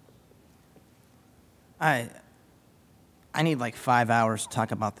lives. I need like 5 hours to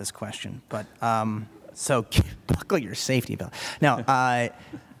talk about this question, but so buckle your safety belt. Now,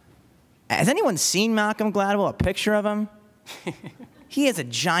 has anyone seen Malcolm Gladwell? A picture of him? He has a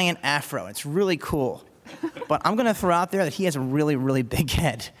giant afro. It's really cool. But I'm going to throw out there that he has a really, really big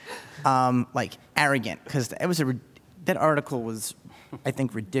head, like arrogant, because that article was, I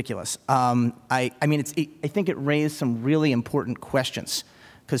think, ridiculous. I think it raised some really important questions,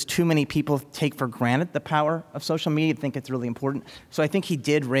 because too many people take for granted the power of social media, think it's really important. So I think he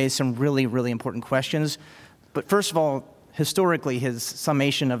did raise some really, really important questions. But first of all, historically, his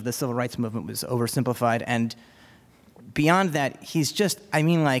summation of the civil rights movement was oversimplified, and beyond that, he's just,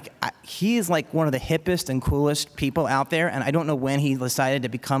 he is like one of the hippest and coolest people out there, and I don't know when he decided to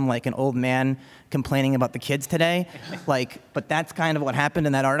become like an old man complaining about the kids today, but that's kind of what happened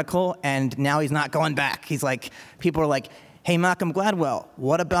in that article, and now he's not going back. He's like, people are like, hey, Malcolm Gladwell,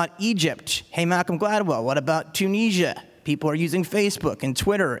 what about Egypt? Hey, Malcolm Gladwell, what about Tunisia? People are using Facebook and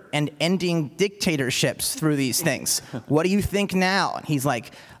Twitter and ending dictatorships through these things. What do you think now? And he's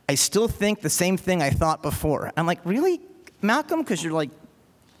like, I still think the same thing I thought before. I'm like, really, Malcolm? Because you're like,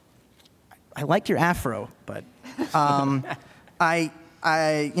 I like your afro, but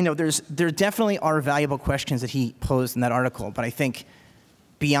there definitely are valuable questions that he posed in that article. But I think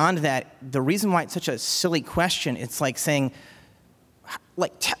beyond that, the reason why it's such a silly question, it's like saying,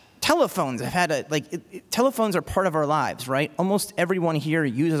 telephones have had telephones are part of our lives, right? Almost everyone here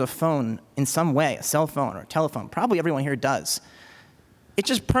uses a phone in some way, a cell phone or a telephone. Probably everyone here does. It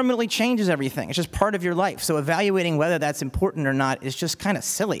just permanently changes everything. It's just part of your life. So evaluating whether that's important or not is just kind of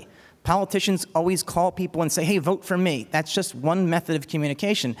silly. Politicians always call people and say, hey, vote for me. That's just one method of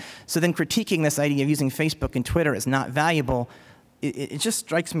communication. So then critiquing this idea of using Facebook and Twitter as not valuable, it just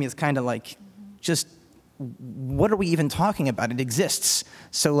strikes me as kind of like, just what are we even talking about? It exists.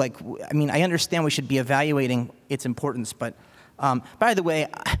 So I understand we should be evaluating its importance, but by the way,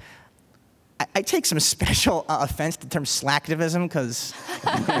 I take some special offense to the term slacktivism because,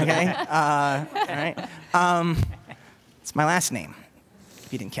 okay, all right. It's my last name,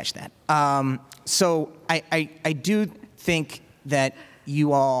 if you didn't catch that. So I do think that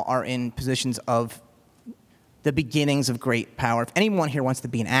you all are in positions of the beginnings of great power. If anyone here wants to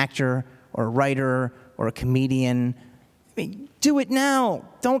be an actor or a writer or a comedian, I mean, do it now.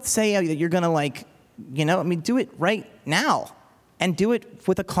 Don't say that you're going to, like, you know, I mean, do it right now and do it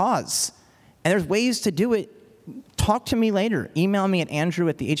with a cause. And there's ways to do it. Talk to me later. Email me at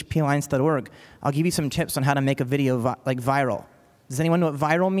andrew@thehpalliance.org. I'll give you some tips on how to make a video viral. Does anyone know what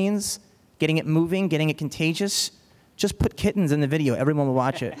viral means? Getting it moving, getting it contagious? Just put kittens in the video. Everyone will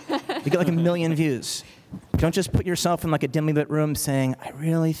watch it. You get like 1 million views. Don't just put yourself in like a dimly lit room saying, I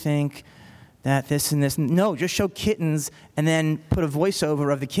really think that this and this. No, just show kittens and then put a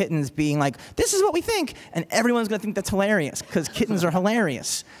voiceover of the kittens being like, this is what we think. And everyone's going to think that's hilarious because kittens are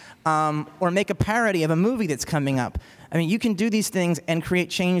hilarious. Or make a parody of a movie that's coming up. I mean, you can do these things and create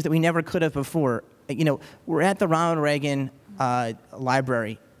change that we never could have before. You know, we're at the Ronald Reagan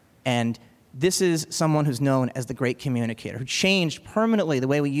Library, and this is someone who's known as the great communicator, who changed permanently the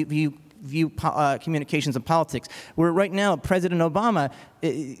way we view communications and politics. Where right now, President Obama,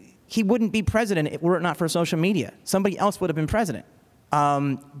 he wouldn't be president were it not for social media. Somebody else would have been president.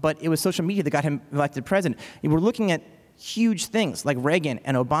 But it was social media that got him elected president. We're looking at huge things like Reagan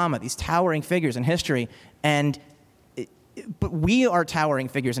and Obama, these towering figures in history, but we are towering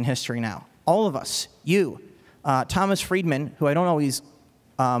figures in history now. All of us, you. Thomas Friedman, who I don't always,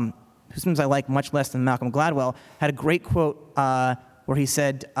 whose names I like much less than Malcolm Gladwell, had a great quote where he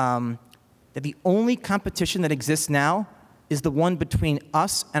said that the only competition that exists now is the one between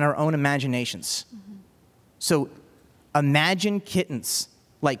us and our own imaginations. Mm-hmm. So imagine kittens.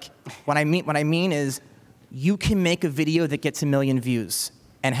 Like, what I mean is, you can make a video that gets 1 million views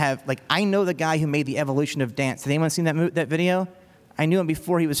and have, like, I know the guy who made The Evolution of Dance. Has anyone seen that video? I knew him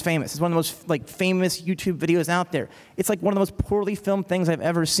before he was famous. It's one of the most, like, famous YouTube videos out there. It's like one of the most poorly filmed things I've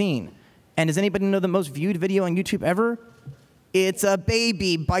ever seen. And does anybody know the most viewed video on YouTube ever? It's a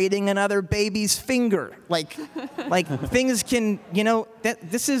baby biting another baby's finger. Like things can, you know,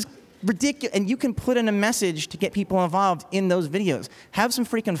 this is ridiculous. And you can put in a message to get people involved in those videos. Have some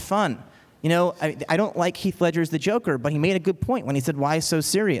freaking fun. You know, I don't like Heath Ledger's The Joker, but he made a good point when he said, why so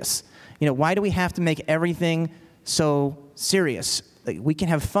serious? You know, why do we have to make everything so serious? Like, we can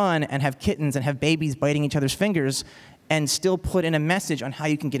have fun and have kittens and have babies biting each other's fingers and still put in a message on how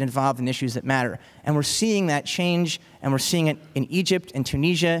you can get involved in issues that matter. And we're seeing that change, and we're seeing it in Egypt and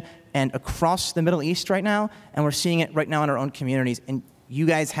Tunisia and across the Middle East right now, and we're seeing it right now in our own communities. And you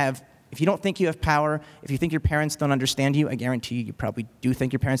guys have, if you don't think you have power, if you think your parents don't understand you, I guarantee you probably do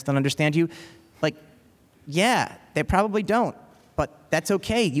think your parents don't understand you. Like, yeah, they probably don't, but that's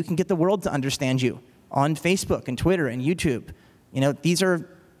okay. You can get the world to understand you on Facebook and Twitter and YouTube. You know, these are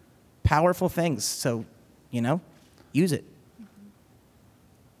powerful things, so, you know, use it.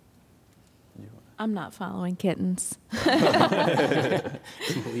 I'm not following kittens. Leave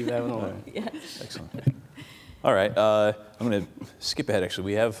that one alone. Yeah. Excellent. All right, I'm going to skip ahead, actually.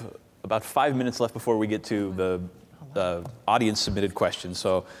 We have about 5 minutes left before we get to the audience-submitted questions.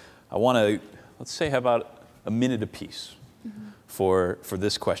 So I want to, let's say, how about a minute apiece for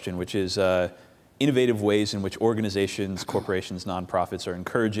this question, which is innovative ways in which organizations, corporations, nonprofits are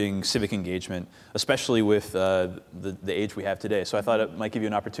encouraging civic engagement, especially with the age we have today. So I thought it might give you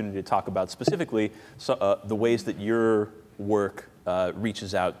an opportunity to talk about specifically the ways that your work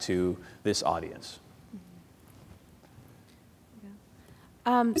reaches out to this audience.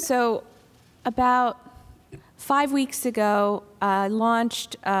 So about 5 weeks ago, I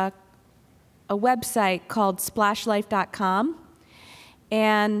launched a website called splashlife.com.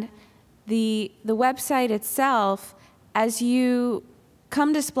 And the website itself, as you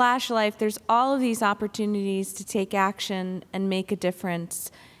come to Splash Life, there's all of these opportunities to take action and make a difference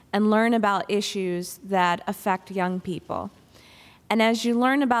and learn about issues that affect young people. And as you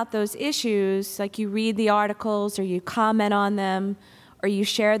learn about those issues, like you read the articles or you comment on them, or you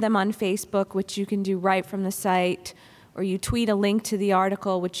share them on Facebook, which you can do right from the site, or you tweet a link to the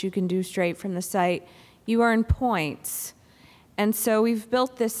article, which you can do straight from the site, you earn points. And so we've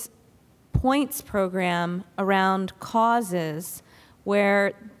built this points program around causes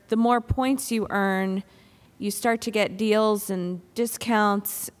where the more points you earn, you start to get deals and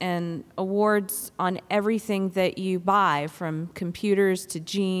discounts and awards on everything that you buy, from computers to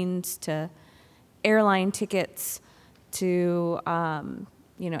jeans to airline tickets to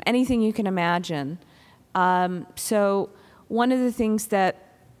you know, anything you can imagine. So one of the things that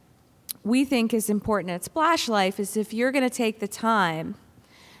we think is important at Splash Life is if you're going to take the time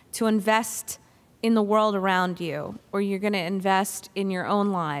to invest in the world around you, or you're going to invest in your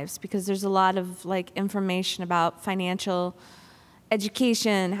own lives, because there's a lot of like information about financial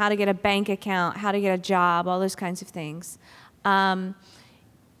education, how to get a bank account, how to get a job, all those kinds of things.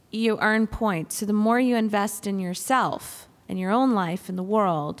 You earn points. So the more you invest in yourself and your own life in the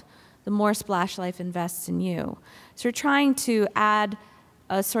world, the more Splash Life invests in you. So we're trying to add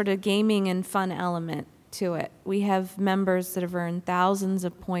a sort of gaming and fun element to it. We have members that have earned thousands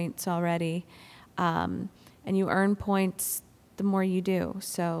of points already, and you earn points the more you do.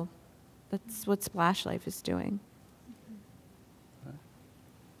 So that's what Splash Life is doing.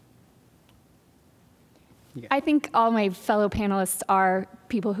 I think all my fellow panelists are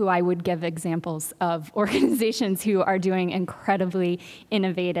people who I would give examples of organizations who are doing incredibly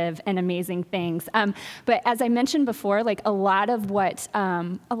innovative and amazing things. But as I mentioned before, like a lot of what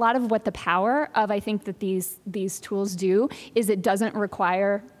the power of I think that these tools do is it doesn't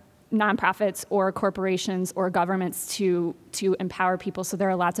require nonprofits or corporations or governments to empower people. So there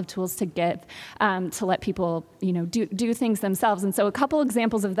are lots of tools to give to let people, do things themselves. And so a couple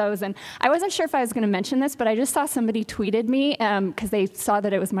examples of those. And I wasn't sure if I was going to mention this, but I just saw somebody tweeted me because they saw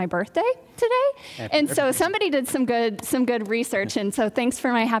that it was my birthday today. And so somebody did some good research. And so thanks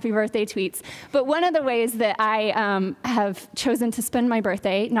for my happy birthday tweets. But one of the ways that I have chosen to spend my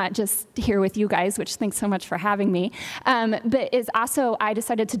birthday, not just here with you guys, which thanks so much for having me, but is also I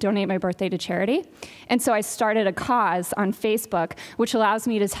decided to donate my birthday to charity. And so I started a cause on Facebook, which allows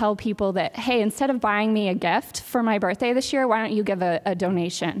me to tell people that, hey, instead of buying me a gift for my birthday this year, why don't you give a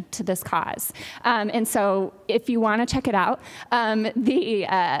donation to this cause? And so if you want to check it out, the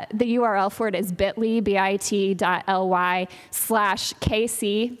URL for it is bit.ly/KC,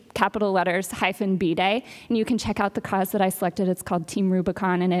 capital letters, -B-Day. And you can check out the cause that I selected. It's called Team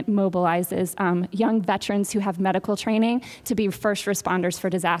Rubicon, and it mobilizes young veterans who have medical training to be first responders for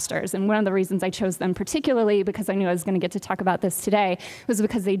disasters. And one of the reasons I chose them particularly, because I knew I was going to get to talk about this today, was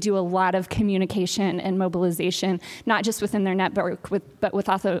because they do a lot of communication and mobilization, not just within their network, but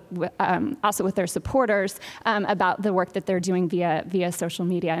also with their supporters about the work that they're doing via social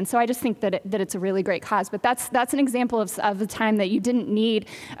media. And so I just think that it's a really great cause. But that's an example of the time that you didn't need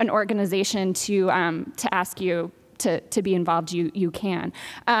an organization to ask you to be involved, you can.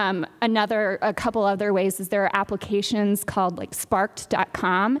 A couple other ways is there are applications called like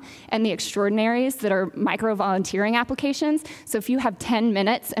sparked.com and the Extraordinaries that are micro volunteering applications. So if you have 10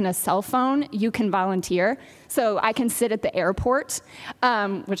 minutes and a cell phone, you can volunteer. So I can sit at the airport,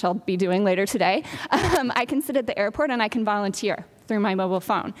 which I'll be doing later today. I can sit at the airport and I can volunteer through my mobile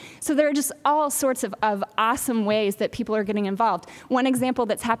phone. So there are just all sorts of awesome ways that people are getting involved. One example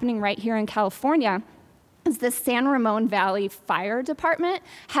that's happening right here in California is the San Ramon Valley Fire Department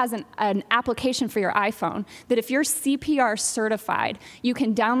has an application for your iPhone that if you're CPR certified, you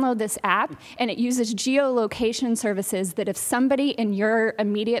can download this app, and it uses geolocation services that if somebody in your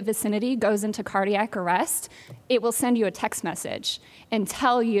immediate vicinity goes into cardiac arrest, it will send you a text message and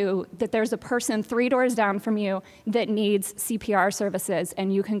tell you that there's a person 3 doors down from you that needs CPR services,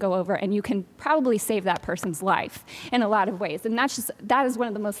 and you can go over and you can probably save that person's life in a lot of ways. And that is one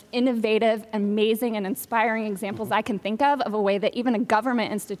of the most innovative, amazing, and inspiring examples I can think of a way that even a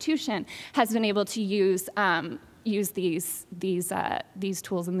government institution has been able to use these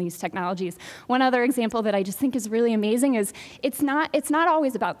tools and these technologies. One other example that I just think is really amazing is it's not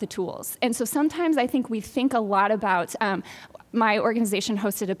always about the tools. And so sometimes I think we think a lot about, my organization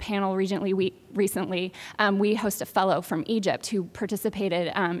hosted a panel recently. We host a fellow from Egypt who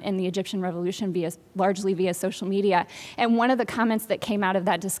participated in the Egyptian revolution largely via social media. And one of the comments that came out of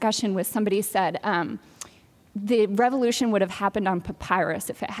that discussion was somebody said, the revolution would have happened on papyrus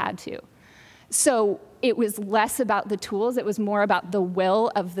if it had to. So it was less about the tools, it was more about the will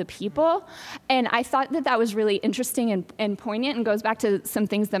of the people. And I thought that was really interesting and poignant, and goes back to some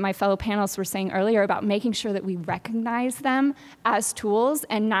things that my fellow panelists were saying earlier about making sure that we recognize them as tools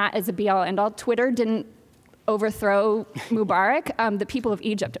and not as a be-all, end-all. Twitter didn't overthrow Mubarak. The people of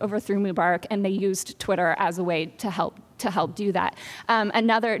Egypt overthrew Mubarak, and they used Twitter as a way to help do that.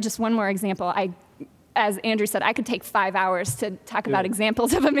 Just one more example. As Andrew said, I could take 5 hours to talk about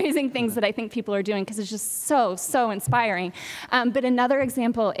examples of amazing things that I think people are doing, because it's just so inspiring. But another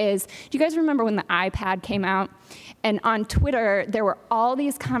example is, do you guys remember when the iPad came out? And on Twitter, there were all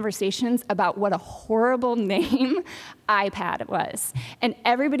these conversations about what a horrible name iPad was. And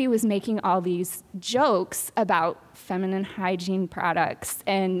everybody was making all these jokes about feminine hygiene products.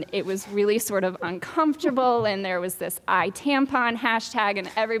 And it was really sort of uncomfortable. And there was this iTampon hashtag. And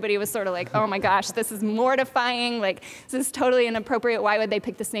everybody was sort of like, oh my gosh, this is mortifying. Like, this is totally inappropriate. Why would they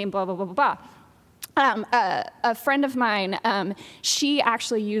pick this name? Blah, blah, blah, blah, blah. A friend of mine, she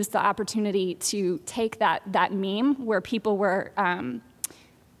actually used the opportunity to take that meme where people were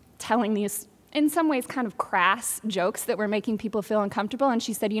telling these, in some ways, kind of crass jokes that were making people feel uncomfortable. And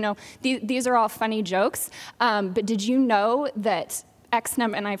she said, you know, these are all funny jokes, but did you know that X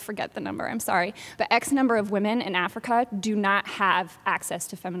number, and I forget the number, I'm sorry, but X number of women in Africa do not have access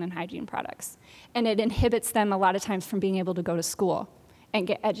to feminine hygiene products. And it inhibits them a lot of times from being able to go to school and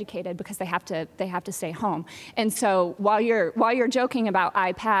get educated because they have to stay home. And so while you're joking about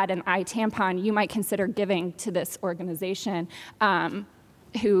iPad and iTampon, you might consider giving to this organization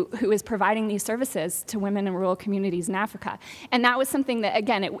who is providing these services to women in rural communities in Africa. And that was something that,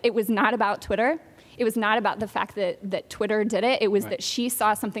 again, it was not about Twitter. It was not about the fact that Twitter did it. It was that she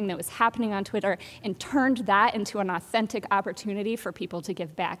saw something that was happening on Twitter and turned that into an authentic opportunity for people to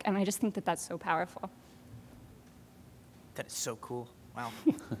give back. And I just think that that's so powerful. That is so cool. Wow.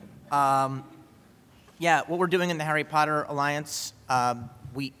 Yeah, what we're doing in the Harry Potter Alliance,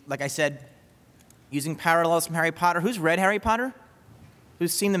 like I said, using parallels from Harry Potter. Who's read Harry Potter?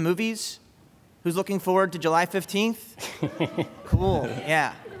 Who's seen the movies? Who's looking forward to July 15th? Cool,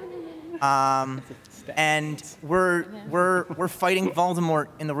 yeah. And we're fighting Voldemort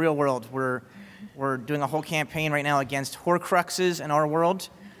in the real world. We're doing a whole campaign right now against Horcruxes in our world.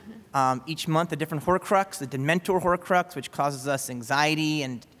 Each month a different Horcrux, the Dementor Horcrux, which causes us anxiety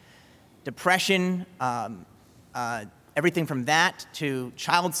and depression, everything from that to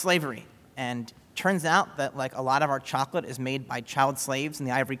child slavery. And turns out that like a lot of our chocolate is made by child slaves in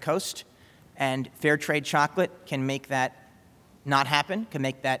the Ivory Coast, and fair trade chocolate can make that not happen, can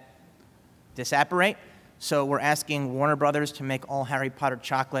make that disapparate. So we're asking Warner Brothers to make all Harry Potter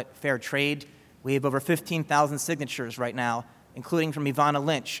chocolate fair trade. We have over 15,000 signatures right now, including from Ivana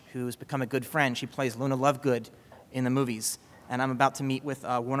Lynch, who's become a good friend. She plays Luna Lovegood in the movies. And I'm about to meet with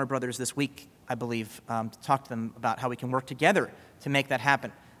Warner Brothers this week, I believe, to talk to them about how we can work together to make that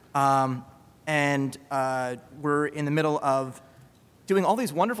happen. We're in the middle of doing all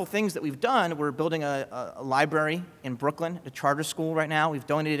these wonderful things that we've done. We're building a library in Brooklyn, a charter school right now. We've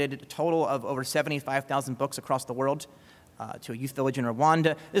donated a total of over 75,000 books across the world to a youth village in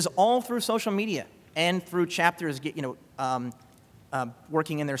Rwanda. This is all through social media and through chapters,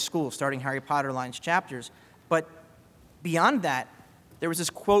 working in their school, starting Harry Potter Alliance chapters. But beyond that, there was this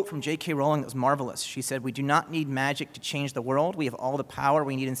quote from J.K. Rowling that was marvelous. She said, "We do not need magic to change the world. We have all the power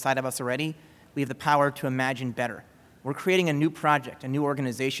we need inside of us already. We have the power to imagine better." We're creating a new project, a new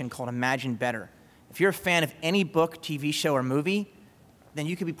organization called Imagine Better. If you're a fan of any book, TV show, or movie, then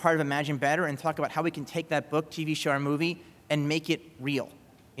you could be part of Imagine Better and talk about how we can take that book, TV show, or movie and make it real.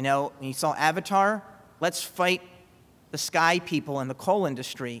 You know, when you saw Avatar, let's fight the sky people and the coal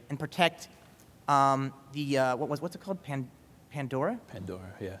industry and protect what's it called? Pandora?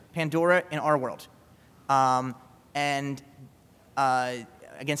 Pandora, yeah. Pandora in our world.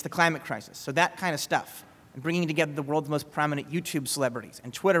 Against the climate crisis. So that kind of stuff. And bringing together the world's most prominent YouTube celebrities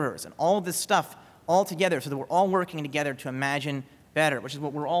and Twitterers and all of this stuff all together so that we're all working together to imagine better, which is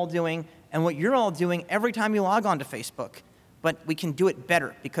what we're all doing and what you're all doing every time you log on to Facebook. But we can do it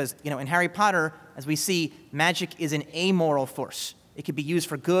better because, you know, in Harry Potter, as we see, magic is an amoral force. It could be used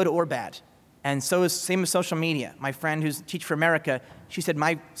for good or bad. And so is same with social media. My friend who's Teach for America, she said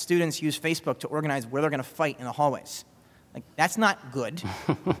my students use Facebook to organize where they're going to fight in the hallways. Like, that's not good.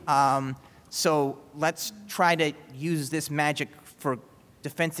 So let's try to use this magic for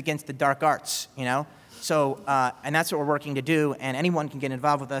defense against the dark arts, you know? So, and that's what we're working to do, and anyone can get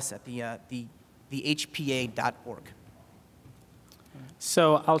involved with us at the hpa.org.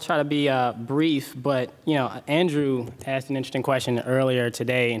 So I'll try to be brief, but you know, Andrew asked an interesting question earlier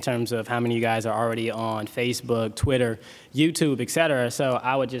today in terms of how many of you guys are already on Facebook, Twitter, YouTube, et cetera. So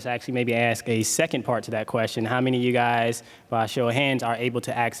I would just actually maybe ask a second part to that question. How many of you guys, by a show of hands, are able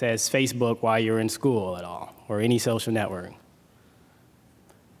to access Facebook while you're in school at all, or any social network?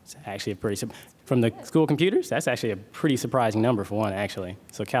 It's actually a pretty, from the school computers, that's actually a pretty surprising number for one, actually.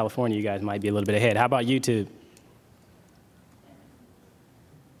 So California, you guys might be a little bit ahead. How about YouTube?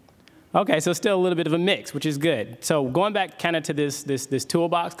 Okay, so still a little bit of a mix, which is good. So going back kind of to this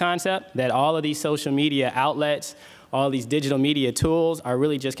toolbox concept, that all of these social media outlets, all these digital media tools are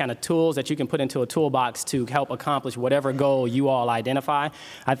really just kind of tools that you can put into a toolbox to help accomplish whatever goal you all identify.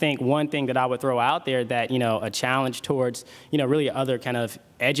 I think one thing that I would throw out there that, you know, a challenge towards, you know, really other kind of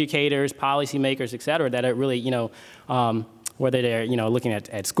educators, policymakers, et cetera, that are really, you know, whether they're looking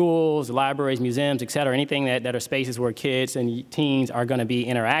at schools, libraries, museums, et cetera, anything that are spaces where kids and teens are going to be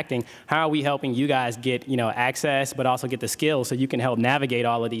interacting. How are we helping you guys get access, but also get the skills so you can help navigate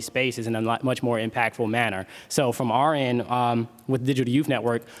all of these spaces in a much more impactful manner? So from our end, with Digital Youth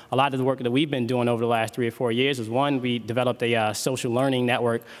Network, a lot of the work that we've been doing over the last 3 or 4 years is, one, we developed a social learning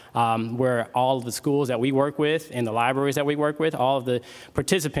network where all of the schools that we work with and the libraries that we work with, all of the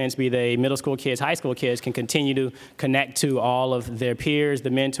participants, be they middle school kids, high school kids, can continue to connect to all of their peers, the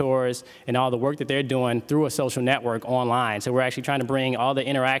mentors, and all the work that they're doing through a social network online. So we're actually trying to bring all the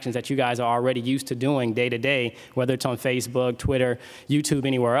interactions that you guys are already used to doing day to day, whether it's on Facebook, Twitter, YouTube,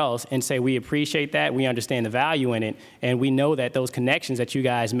 anywhere else, and say we appreciate that, we understand the value in it, and we know that those connections that you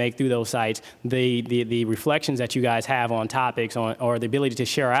guys make through those sites, the reflections that you guys have on topics, or the ability to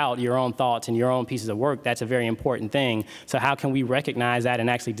share out your own thoughts and your own pieces of work, that's a very important thing. So how can we recognize that and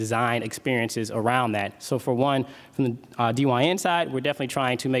actually design experiences around that? So for one, from the DYN side, we're definitely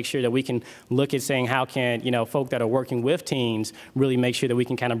trying to make sure that we can look at saying how can folk that are working with teens really make sure that we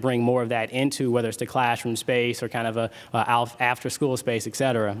can kind of bring more of that into, whether it's the classroom space or kind of a after school space, et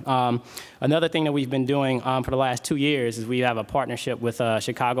cetera. Another thing that we've been doing for the last 2 years is we have a partnership with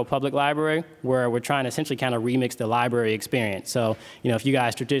Chicago Public Library, where we're trying to essentially kind of remix the library experience. So, if you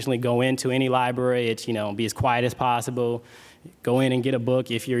guys traditionally go into any library, it's, be as quiet as possible. Go in and get a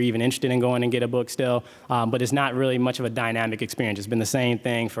book if you're even interested in going and get a book still, but it's not really much of a dynamic experience. It's been the same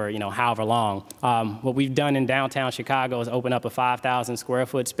thing for however long. What we've done in downtown Chicago is open up a 5,000 square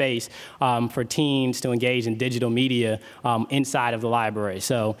foot space for teens to engage in digital media inside of the library.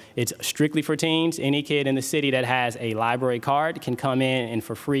 So it's strictly for teens. Any kid in the city that has a library card can come in and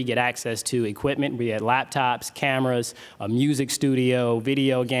for free get access to equipment, be it laptops, cameras, a music studio,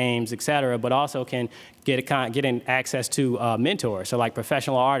 video games, et cetera, but also can getting access to mentors, so like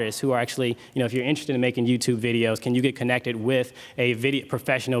professional artists who are actually, if you're interested in making YouTube videos, can you get connected with a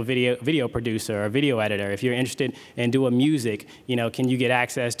professional video producer or video editor? If you're interested in doing music, can you get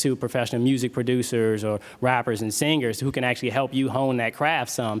access to professional music producers or rappers and singers who can actually help you hone that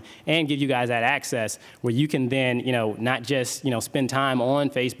craft some and give you guys that access where you can then, not just, spend time on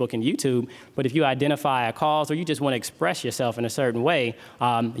Facebook and YouTube, but if you identify a cause or you just want to express yourself in a certain way,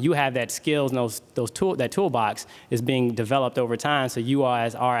 you have that skills and that toolbox is being developed over time, so you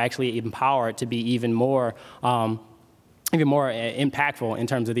guys are actually empowered to be even more impactful in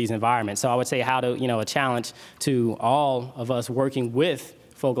terms of these environments. So I would say a challenge to all of us working with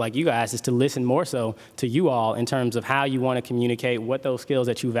folk like you guys is to listen more so to you all in terms of how you want to communicate, what those skills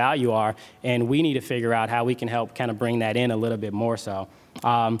that you value are, and we need to figure out how we can help kind of bring that in a little bit more so.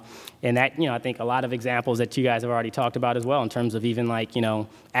 And that, I think a lot of examples that you guys have already talked about as well in terms of even like,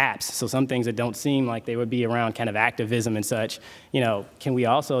 apps. So some things that don't seem like they would be around kind of activism and such, can we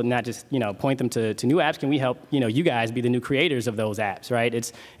also not just, point them to new apps? Can we help, you guys be the new creators of those apps,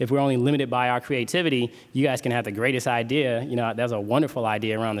 right? If we're only limited by our creativity, you guys can have the greatest idea. That's a wonderful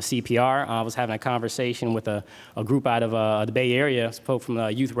idea around the CPR. I was having a conversation with a group out of the Bay Area, spoke from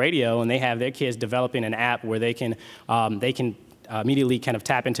Youth Radio, and they have their kids developing an app where they can immediately kind of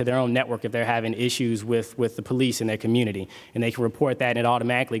tap into their own network if they're having issues with the police in their community. And they can report that and it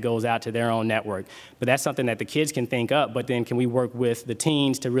automatically goes out to their own network. But that's something that the kids can think up, but then can we work with the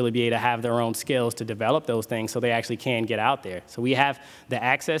teens to really be able to have their own skills to develop those things so they actually can get out there. So we have the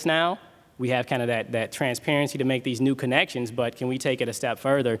access now. We have kind of that transparency to make these new connections, but can we take it a step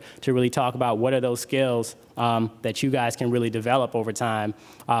further to really talk about what are those skills that you guys can really develop over time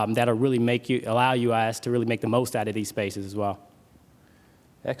that'll really allow you guys to really make the most out of these spaces as well.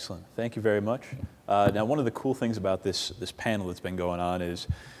 Excellent. Thank you very much. Now, one of the cool things about this panel that's been going on is,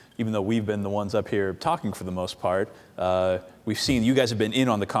 even though we've been the ones up here talking for the most part, we've seen you guys have been in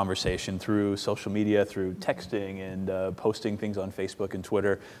on the conversation through social media, through texting and posting things on Facebook and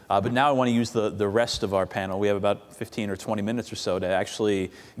Twitter. But now I want to use the rest of our panel. We have about 15 or 20 minutes or so to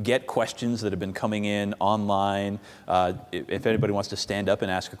actually get questions that have been coming in online. If anybody wants to stand up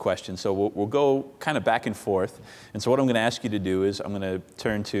and ask a question. So we'll go kind of back and forth. And so what I'm going to ask you to do is I'm going to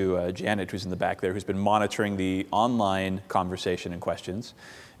turn to Janet, who's in the back there, who's been monitoring the online conversation and questions.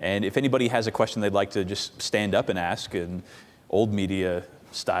 And if anybody has a question they'd like to just stand up and ask, in old media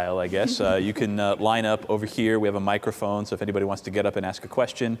style, I guess, you can line up over here. We have a microphone, so if anybody wants to get up and ask a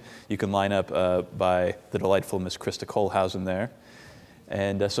question, you can line up by the delightful Miss Krista Kohlhausen there.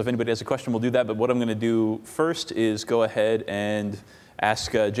 And so if anybody has a question, we'll do that. But what I'm going to do first is go ahead and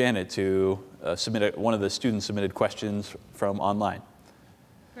ask Janet to submit one of the student-submitted questions from online.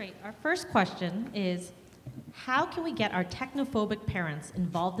 Great. Our first question is, how can we get our technophobic parents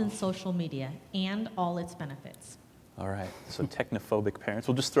involved in social media and all its benefits? All right, so technophobic parents.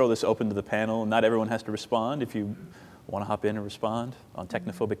 We'll just throw this open to the panel. Not everyone has to respond. If you want to hop in and respond on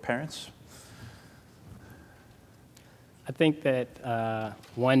technophobic parents? I think that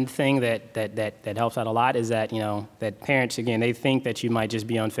one thing that helps out a lot is that, that parents, again, they think that you might just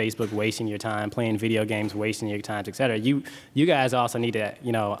be on Facebook wasting your time, playing video games, wasting your time, et cetera. You guys also need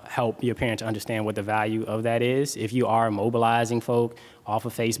to, help your parents understand what the value of that is. If you are mobilizing folk off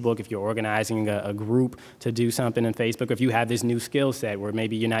of Facebook, if you're organizing a group to do something on Facebook, if you have this new skill set where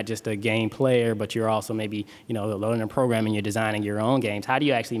maybe you're not just a game player, but you're also maybe, learning programming, you're designing your own games, how do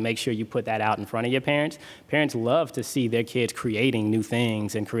you actually make sure you put that out in front of your parents? Parents love to see their kids creating new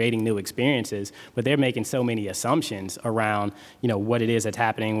things and creating new experiences, but they're making so many assumptions around, what it is that's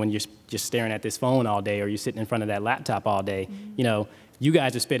happening when you're just staring at this phone all day or you're sitting in front of that laptop all day. You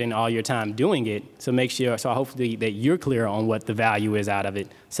guys are spending all your time doing it, so hopefully that you're clear on what the value is out of it.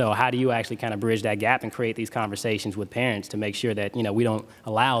 So how do you actually kind of bridge that gap and create these conversations with parents to make sure that, we don't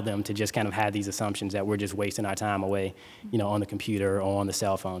allow them to just kind of have these assumptions that we're just wasting our time away, on the computer or on the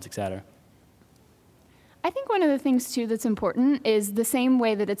cell phones, et cetera. I think one of the things, too, that's important is the same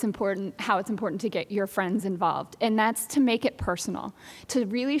way that it's important, how it's important to get your friends involved, and that's to make it personal, to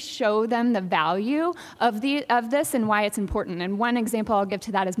really show them the value of this and why it's important. And one example I'll give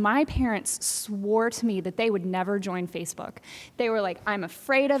to that is my parents swore to me that they would never join Facebook. They were like, I'm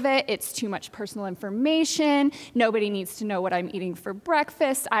afraid of it. It's too much personal information. Nobody needs to know what I'm eating for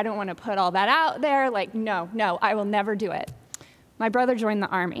breakfast. I don't want to put all that out there. Like, no, I will never do it. My brother joined the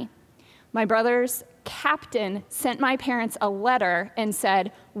Army. My brother's captain sent my parents a letter and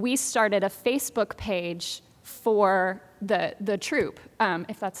said, we started a Facebook page for the troop,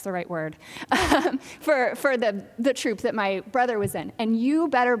 if that's the right word, for the troop that my brother was in. And you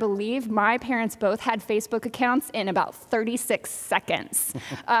better believe my parents both had Facebook accounts in about 36 seconds.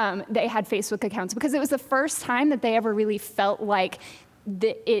 They had Facebook accounts because it was the first time that they ever really felt like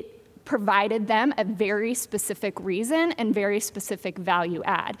it provided them a very specific reason and very specific value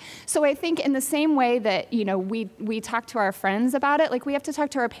add. So I think in the same way that, we talk to our friends about it, like we have to talk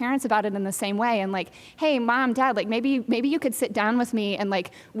to our parents about it in the same way. And like, hey, mom, dad, like maybe you could sit down with me and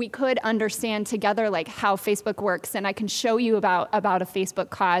like we could understand together like how Facebook works, and I can show you about a Facebook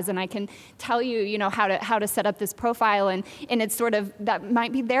cause, and I can tell you, how to set up this profile, and it's sort of that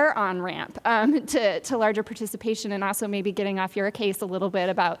might be their on-ramp to larger participation, and also maybe getting off your case a little bit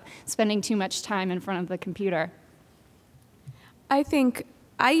about spending too much time in front of the computer. I think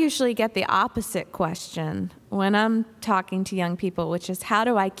I usually get the opposite question when I'm talking to young people, which is how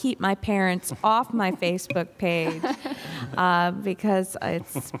do I keep my parents off my Facebook page because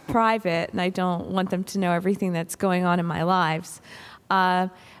it's private and I don't want them to know everything that's going on in my lives. But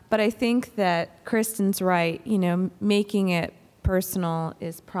I think that Kristen's right, making it personal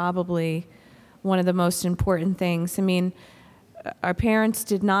is probably one of the most important things. I mean, our parents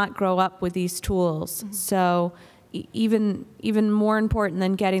did not grow up with these tools, so even more important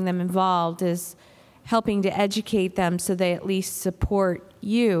than getting them involved is helping to educate them so they at least support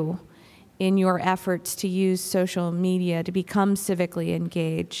you in your efforts to use social media to become civically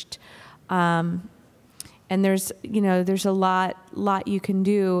engaged. And there's a lot you can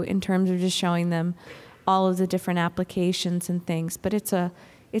do in terms of just showing them all of the different applications and things, but it's a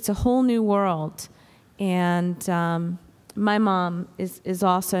whole new world. And my mom is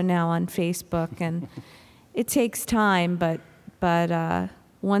also now on Facebook, and it takes time, but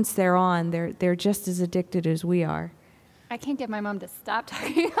once they're on, they're just as addicted as we are. I can't get my mom to stop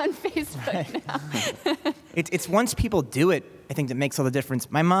talking on Facebook now. It's once people do it, I think that makes all the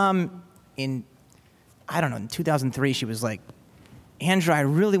difference. My mom, in 2003, she was like, Andrew, I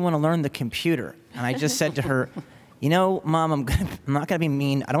really want to learn the computer. And I just said to her, Mom, I'm not going to be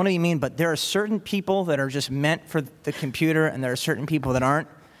mean. I don't want to be mean, but there are certain people that are just meant for the computer, and there are certain people that aren't.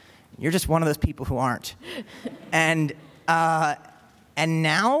 You're just one of those people who aren't. And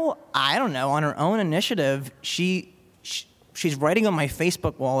now, I don't know, on her own initiative, she's writing on my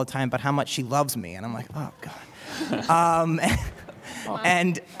Facebook wall all the time about how much she loves me, and I'm like, oh God.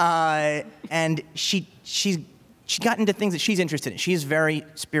 And she got into things that she's interested in. She's very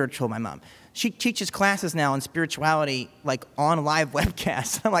spiritual, my mom. She teaches classes now on spirituality, like on live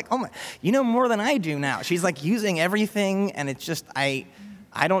webcasts. I'm like, oh my, you know more than I do now. She's like using everything, and it's just, I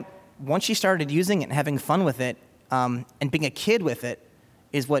don't, once she started using it and having fun with it, and being a kid with it,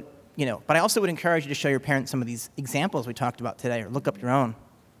 is what, but I also would encourage you to show your parents some of these examples we talked about today, or look up your own.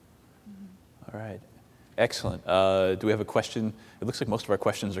 All right, excellent. Do we have a question? It looks like most of our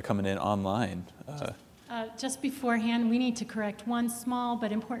questions are coming in online. Just beforehand, we need to correct one small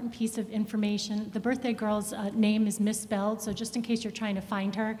but important piece of information. The birthday girl's name is misspelled, so just in case you're trying to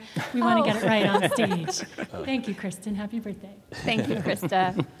find her, we want to get it right on stage. Thank you, Kristen. Happy birthday. Thank you,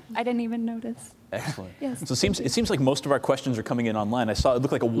 Krista. I didn't even notice. Excellent. Yes. So it seems like most of our questions are coming in online. I saw it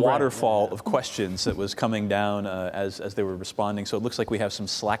looked like a waterfall of questions that was coming down as they were responding. So it looks like we have some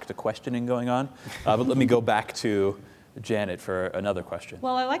slack to questioning going on. But let me go back to Janet for another question.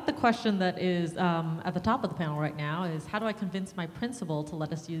 Well, I like the question that is at the top of the panel right now is, how do I convince my principal to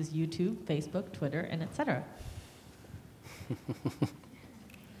let us use YouTube, Facebook, Twitter, and et cetera?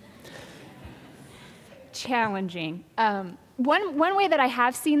 Challenging. One way that I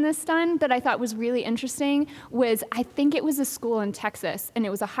have seen this done that I thought was really interesting was, I think it was a school in Texas, and it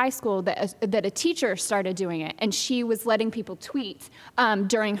was a high school that a teacher started doing it, and she was letting people tweet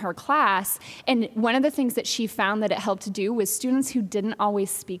during her class. And one of the things that she found that it helped to do was students who didn't always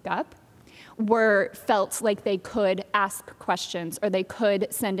speak up felt like they could ask questions or they could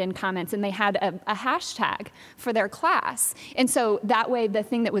send in comments, and they had a hashtag for their class. And so that way, the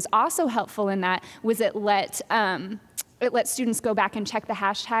thing that was also helpful in that was it let students go back and check the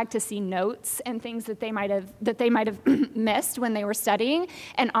hashtag to see notes and things that they might have missed when they were studying.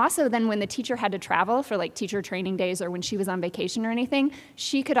 And also then when the teacher had to travel for like teacher training days or when she was on vacation or anything,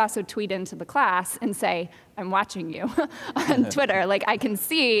 she could also tweet into the class and say, I'm watching you on Twitter. Like, I can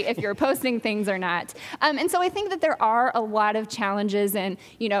see if you're posting things or not. And so I think that there are a lot of challenges. And,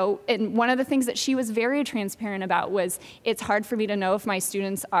 and one of the things that she was very transparent about was, it's hard for me to know if my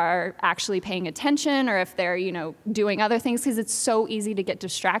students are actually paying attention or if they're, doing other things, because it's so easy to get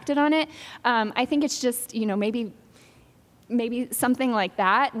distracted on it. I think it's just, maybe something like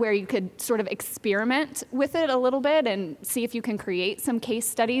that where you could sort of experiment with it a little bit and see if you can create some case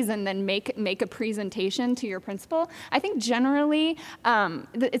studies and then make a presentation to your principal. I think generally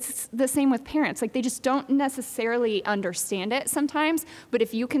it's the same with parents. Like, they just don't necessarily understand it sometimes, but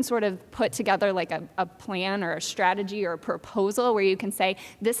if you can sort of put together like a plan or a strategy or a proposal where you can say,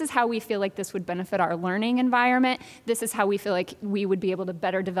 this is how we feel like this would benefit our learning environment, this is how we feel like we would be able to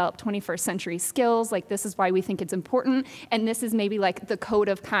better develop 21st century skills, like this is why we think it's important, and this is maybe like the code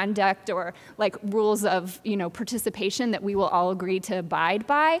of conduct or like rules of participation that we will all agree to abide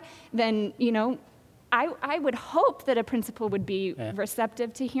by, then I would hope that a principal would be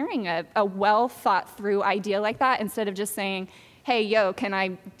receptive to hearing a well thought through idea like that, instead of just saying, hey, yo, can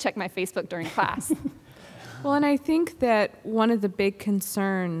I check my Facebook during class? Well, and I think that one of the big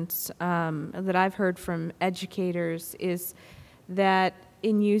concerns that I've heard from educators is that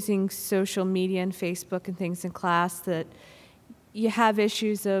in using social media and Facebook and things in class, that you have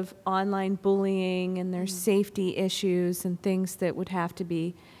issues of online bullying and there's safety issues and things that would have to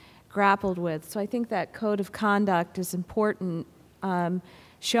be grappled with. So I think that code of conduct is important,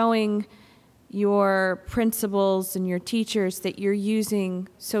 showing your principals and your teachers that you're using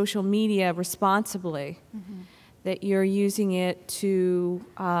social media responsibly, that you're using it to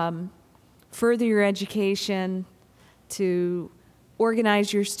further your education, to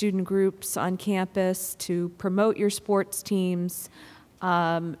organize your student groups on campus, to promote your sports teams,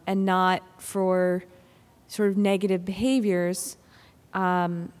 and not for sort of negative behaviors,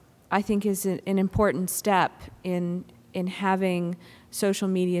 I think is an important step in having social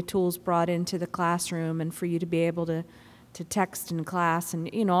media tools brought into the classroom, and for you to be able to text in class,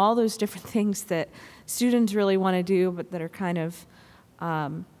 and all those different things that students really want to do but that are kind of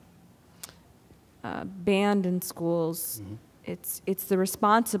banned in schools. It's the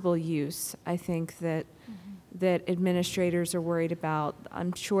responsible use, I think, that administrators are worried about.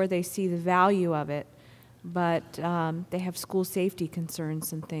 I'm sure they see the value of it, but they have school safety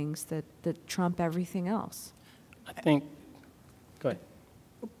concerns and things that trump everything else. I think, go ahead.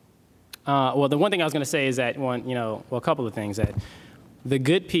 Well, the one thing I was going to say is that a couple of things. That the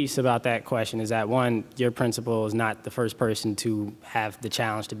good piece about that question is that, one, your principal is not the first person to have the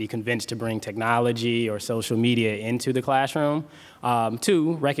challenge to be convinced to bring technology or social media into the classroom.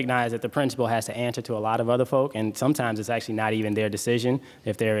 Two, recognize that the principal has to answer to a lot of other folk, and sometimes it's actually not even their decision.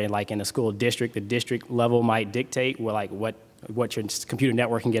 If they're in a school district, the district level might dictate what your computer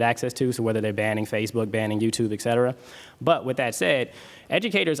network can get access to, so whether they're banning Facebook, banning YouTube, et cetera. But with that said,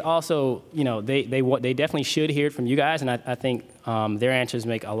 educators also, they definitely should hear it from you guys, and I think their answers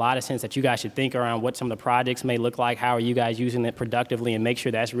make a lot of sense, that you guys should think around what some of the projects may look like, how are you guys using it productively, and make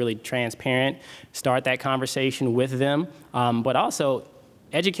sure that's really transparent. Start that conversation with them. But also,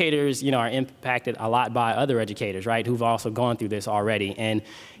 educators, are impacted a lot by other educators, right, who've also gone through this already. And,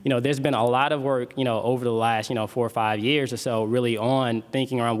 there's been a lot of work, over the last, 4 or 5 years or so really on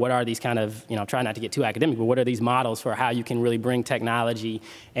thinking around what are these kind of, try not to get too academic, but what are these models for how you can really bring technology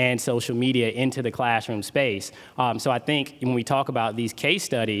and social media into the classroom space. So I think when we talk about these case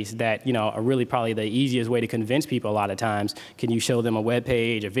studies that, are really probably the easiest way to convince people a lot of times, can you show them a web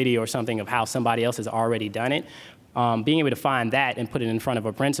page, a video or something of how somebody else has already done it? Being able to find that and put it in front of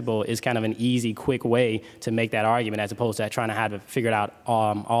a principal is kind of an easy, quick way to make that argument as opposed to trying to have it figured out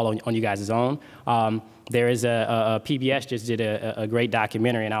all on you guys' own. There is a PBS just did a great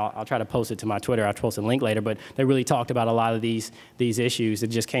documentary, and I'll try to post it to my Twitter. I'll post a link later, but they really talked about a lot of these issues that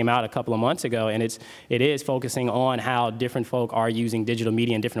just came out a couple of months ago, and it is focusing on how different folk are using digital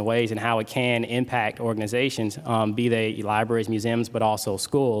media in different ways and how it can impact organizations, be they libraries, museums, but also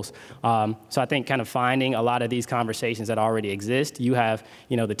schools. So I think kind of finding a lot of these conversations that already exist. You have,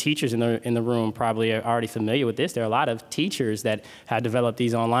 the teachers in the room probably are already familiar with this. There are a lot of teachers that have developed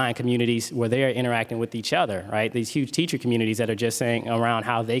these online communities where they are interacting with each other, right? These huge teacher communities that are just saying around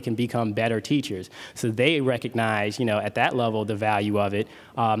how they can become better teachers. So they recognize, at that level, the value of it.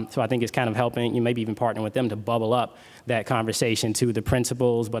 So I think it's kind of helping, maybe even partnering with them to bubble up that conversation to the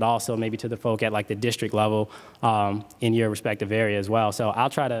principals, but also maybe to the folk at like the district level in your respective area as well. So I'll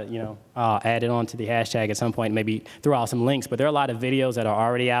try to, add it on to the hashtag at some point, maybe throw out some links, but there are a lot of videos that are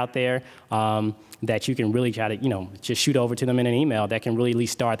already out there that you can really try to, just shoot over to them in an email that can really at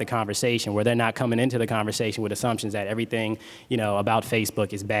least start the conversation where they're not coming into the conversation with assumptions that everything, about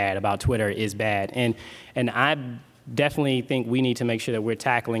Facebook is bad, about Twitter is bad. And I definitely think we need to make sure that we're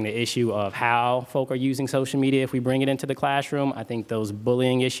tackling the issue of how folk are using social media if we bring it into the classroom. I think those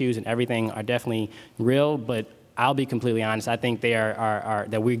bullying issues and everything are definitely real, but I'll be completely honest, I think they are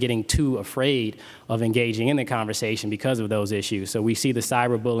that we're getting too afraid of engaging in the conversation because of those issues. So we see the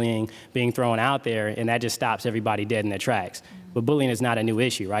cyberbullying being thrown out there, and that just stops everybody dead in their tracks. But bullying is not a new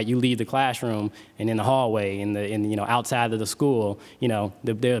issue, right? You leave the classroom and in the hallway, outside of the school,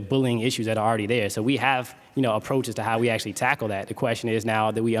 there are bullying issues that are already there. So we have, approaches to how we actually tackle that. The question is now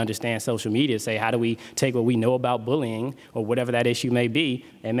that we understand social media, say how do we take what we know about bullying or whatever that issue may be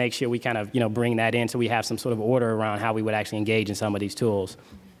and make sure we kind of, bring that in so we have some sort of order around how we would actually engage in some of these tools.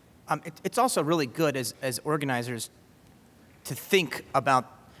 It's also really good as organizers to think about,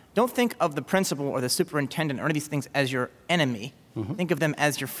 don't think of the principal or the superintendent or any of these things as your enemy. Mm-hmm. Think of them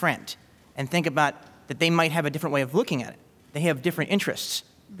as your friend. And think about that they might have a different way of looking at it. They have different interests.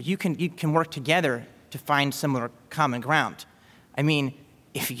 But you can work together to find similar common ground. I mean,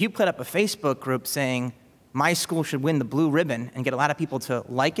 if you put up a Facebook group saying, my school should win the blue ribbon and get a lot of people to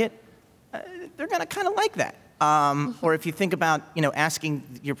like it, they're going to kind of like that. Or if you think about,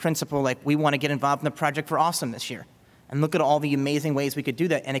 asking your principal, like, we want to get involved in the Project for Awesome this year. And look at all the amazing ways we could do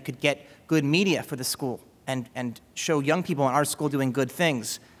that, and it could get good media for the school and show young people in our school doing good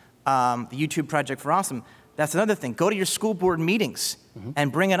things. The YouTube Project for Awesome, that's another thing. Go to your school board meetings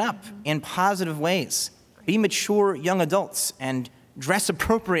and bring it up in positive ways. Be mature young adults and dress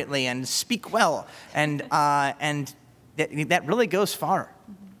appropriately and speak well, and that really goes far.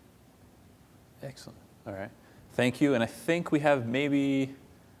 Excellent. All right. Thank you. And I think we have maybe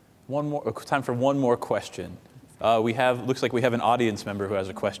time for one more question. Looks like we have an audience member who has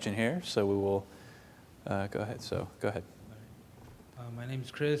a question here, so we will go ahead. So go ahead. My name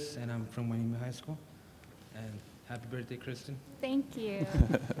is Chris, and I'm from Winnie High School. And happy birthday, Kristen. Thank you.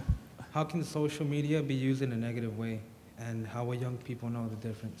 How can social media be used in a negative way, and how will young people know the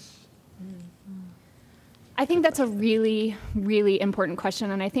difference? I think that's a really, really important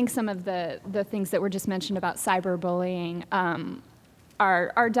question, and I think some of the things that were just mentioned about cyberbullying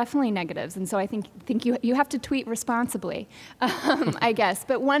are definitely negatives, and so I think you have to tweet responsibly, I guess.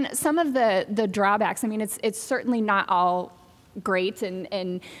 But some of the drawbacks, I mean, it's certainly not all great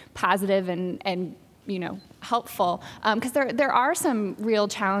and positive and helpful, because there are some real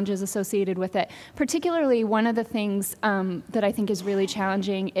challenges associated with it. Particularly, one of the things that I think is really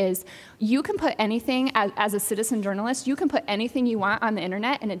challenging is you can put anything, as a citizen journalist, you can put anything you want on the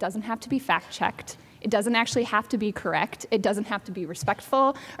internet, and it doesn't have to be fact-checked. It doesn't actually have to be correct. It doesn't have to be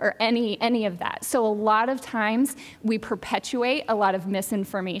respectful or any of that. So a lot of times we perpetuate a lot of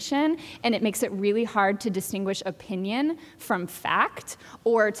misinformation, and it makes it really hard to distinguish opinion from fact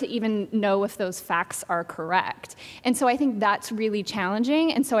or to even know if those facts are correct. And so I think that's really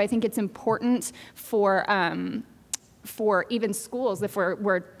challenging. And so I think it's important for even schools, if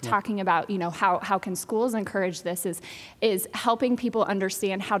we're talking about, how can schools encourage this, is helping people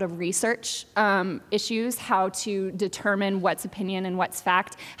understand how to research issues, how to determine what's opinion and what's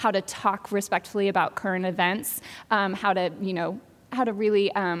fact, how to talk respectfully about current events, how to, to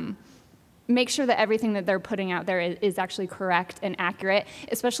really make sure that everything that they're putting out there is actually correct and accurate,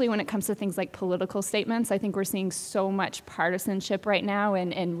 especially when it comes to things like political statements. I think we're seeing so much partisanship right now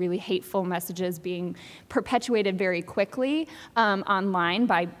and really hateful messages being perpetuated very quickly online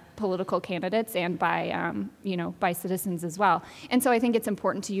by political candidates and by, by citizens as well. And so I think it's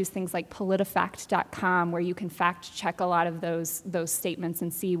important to use things like politifact.com, where you can fact check a lot of those statements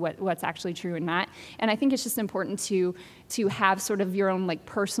and see what's actually true and not. And I think it's just important to have sort of your own like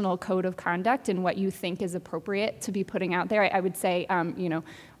personal code of conduct and what you think is appropriate to be putting out there. I would say,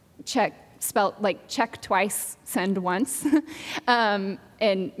 check twice, send once,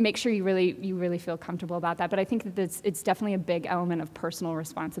 and make sure you really feel comfortable about that. But I think that it's definitely a big element of personal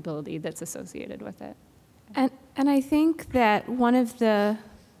responsibility that's associated with it. And I think that one of the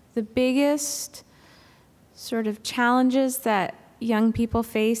biggest sort of challenges that young people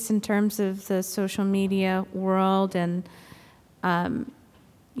face in terms of the social media world and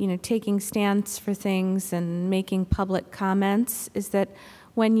taking stands for things and making public comments is that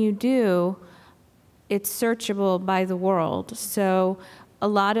when you do, it's searchable by the world. So a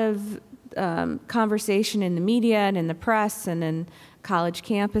lot of conversation in the media and in the press and in college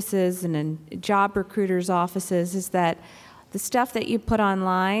campuses and in job recruiters' offices is that the stuff that you put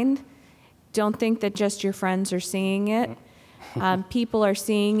online, don't think that just your friends are seeing it. People are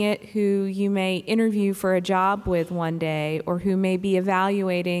seeing it who you may interview for a job with one day, or who may be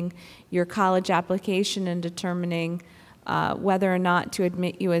evaluating your college application and determining whether or not to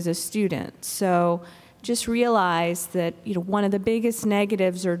admit you as a student. So just realize that one of the biggest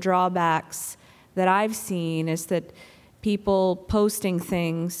negatives or drawbacks that I've seen is that people posting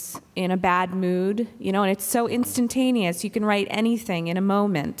things in a bad mood, and it's so instantaneous. You can write anything in a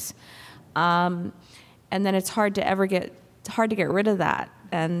moment, and then it's hard to get rid of that,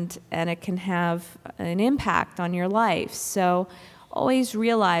 and it can have an impact on your life. So always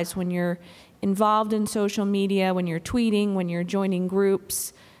realize when you're involved in social media, when you're tweeting, when you're joining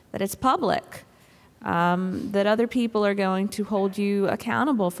groups, that it's public, that other people are going to hold you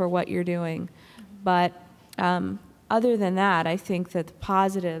accountable for what you're doing. But other than that, I think that the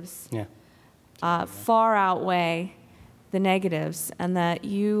positives far outweigh the negatives, and that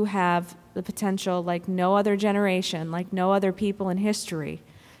you have the potential, like no other generation, like no other people in history,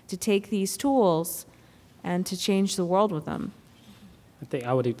 to take these tools and to change the world with them. I think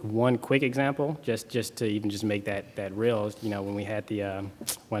I would do one quick example, just to even just make that real. When we had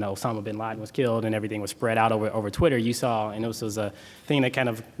when Osama bin Laden was killed and everything was spread out over Twitter, you saw, and this was a thing that kind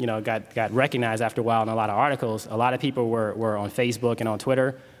of got recognized after a while in a lot of articles. A lot of people were on Facebook and on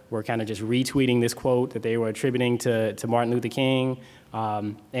Twitter were kind of just retweeting this quote that they were attributing to Martin Luther King.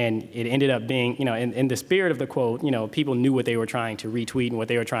 And it ended up being, in the spirit of the quote, people knew what they were trying to retweet and what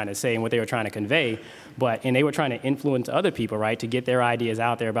they were trying to say and what they were trying to convey, and they were trying to influence other people, right, to get their ideas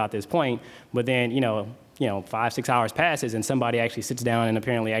out there about this point. But then, 5-6 hours passes and somebody actually sits down and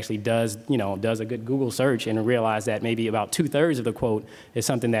apparently actually does a good Google search and realize that maybe about 2/3 of the quote is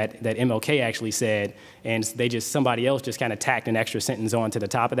something that MLK actually said, and somebody else just kind of tacked an extra sentence on to the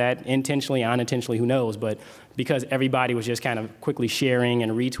top of that, intentionally, unintentionally, who knows, but because everybody was just kind of quickly sharing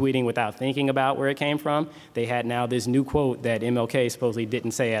and retweeting without thinking about where it came from, they had now this new quote that MLK supposedly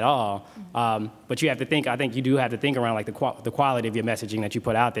didn't say at all. But you have to think, I think you do have to think around like the quality of your messaging that you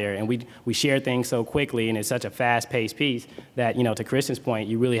put out there. And we share things so quickly, and it's such a fast-paced piece that, to Kristen's point,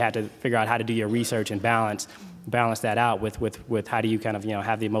 you really have to figure out how to do your research and balance that out with how do you kind of,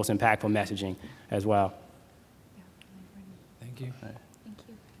 have the most impactful messaging as well. Thank you. Thank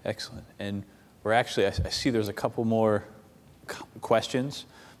you. Excellent. And we're actually, I see there's a couple more questions,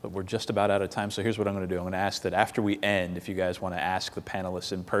 but we're just about out of time. So here's what I'm going to do. I'm going to ask that after we end, if you guys want to ask the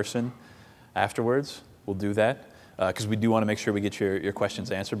panelists in person afterwards, we'll do that. Because we do want to make sure we get your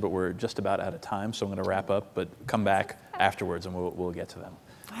questions answered, but we're just about out of time. So I'm going to wrap up, but come back afterwards and we'll get to them.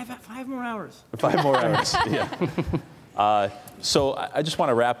 5 more hours. 5 more hours, yeah. So I just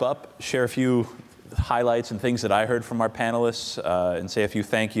want to wrap up, share a few highlights and things that I heard from our panelists, and say a few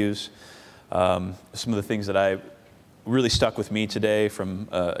thank yous. Some of the things that I really stuck with me today from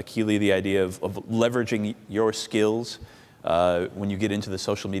Akili, the idea of leveraging your skills when you get into the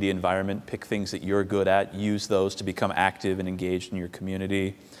social media environment, pick things that you're good at, use those to become active and engaged in your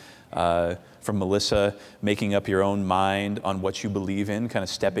community. From Melissa, making up your own mind on what you believe in, kind of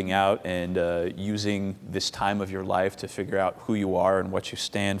stepping out and using this time of your life to figure out who you are and what you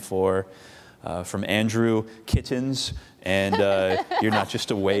stand for. From Andrew, kittens, and you're not just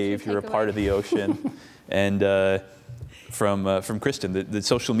a wave, you're a part of the ocean. And from Kristen, that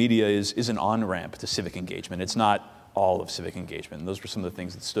social media is an on-ramp to civic engagement. It's not all of civic engagement. And those were some of the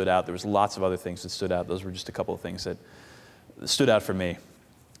things that stood out. There was lots of other things that stood out. Those were just a couple of things that stood out for me.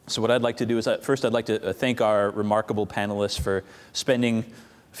 So what I'd like to do is, first I'd like to thank our remarkable panelists for spending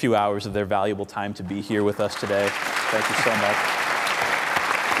a few hours of their valuable time to be here with us today. Thank you so much.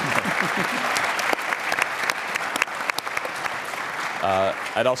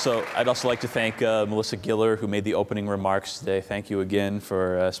 I'd also like to thank Melissa Giller, who made the opening remarks today. Thank you again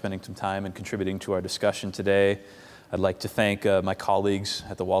for spending some time and contributing to our discussion today. I'd like to thank my colleagues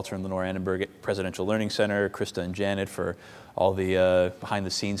at the Walter and Lenore Annenberg Presidential Learning Center, Krista and Janet, for all the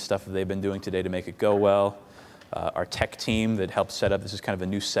behind-the-scenes stuff that they've been doing today to make it go well. Our tech team that helped set up, this is kind of a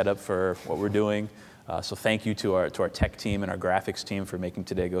new setup for what we're doing. So thank you to our tech team and our graphics team for making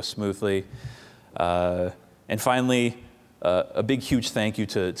today go smoothly. And finally, a big, huge thank you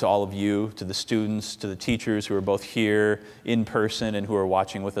to all of you, to the students, to the teachers who are both here in person and who are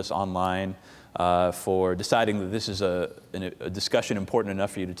watching with us online, for deciding that this is a discussion important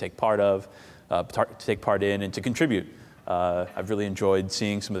enough for you to take part of, to take part in, and to contribute. I've really enjoyed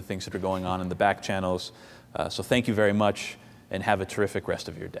seeing some of the things that are going on in the back channels. So thank you very much, and have a terrific rest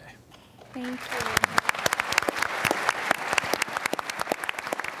of your day. Thank you.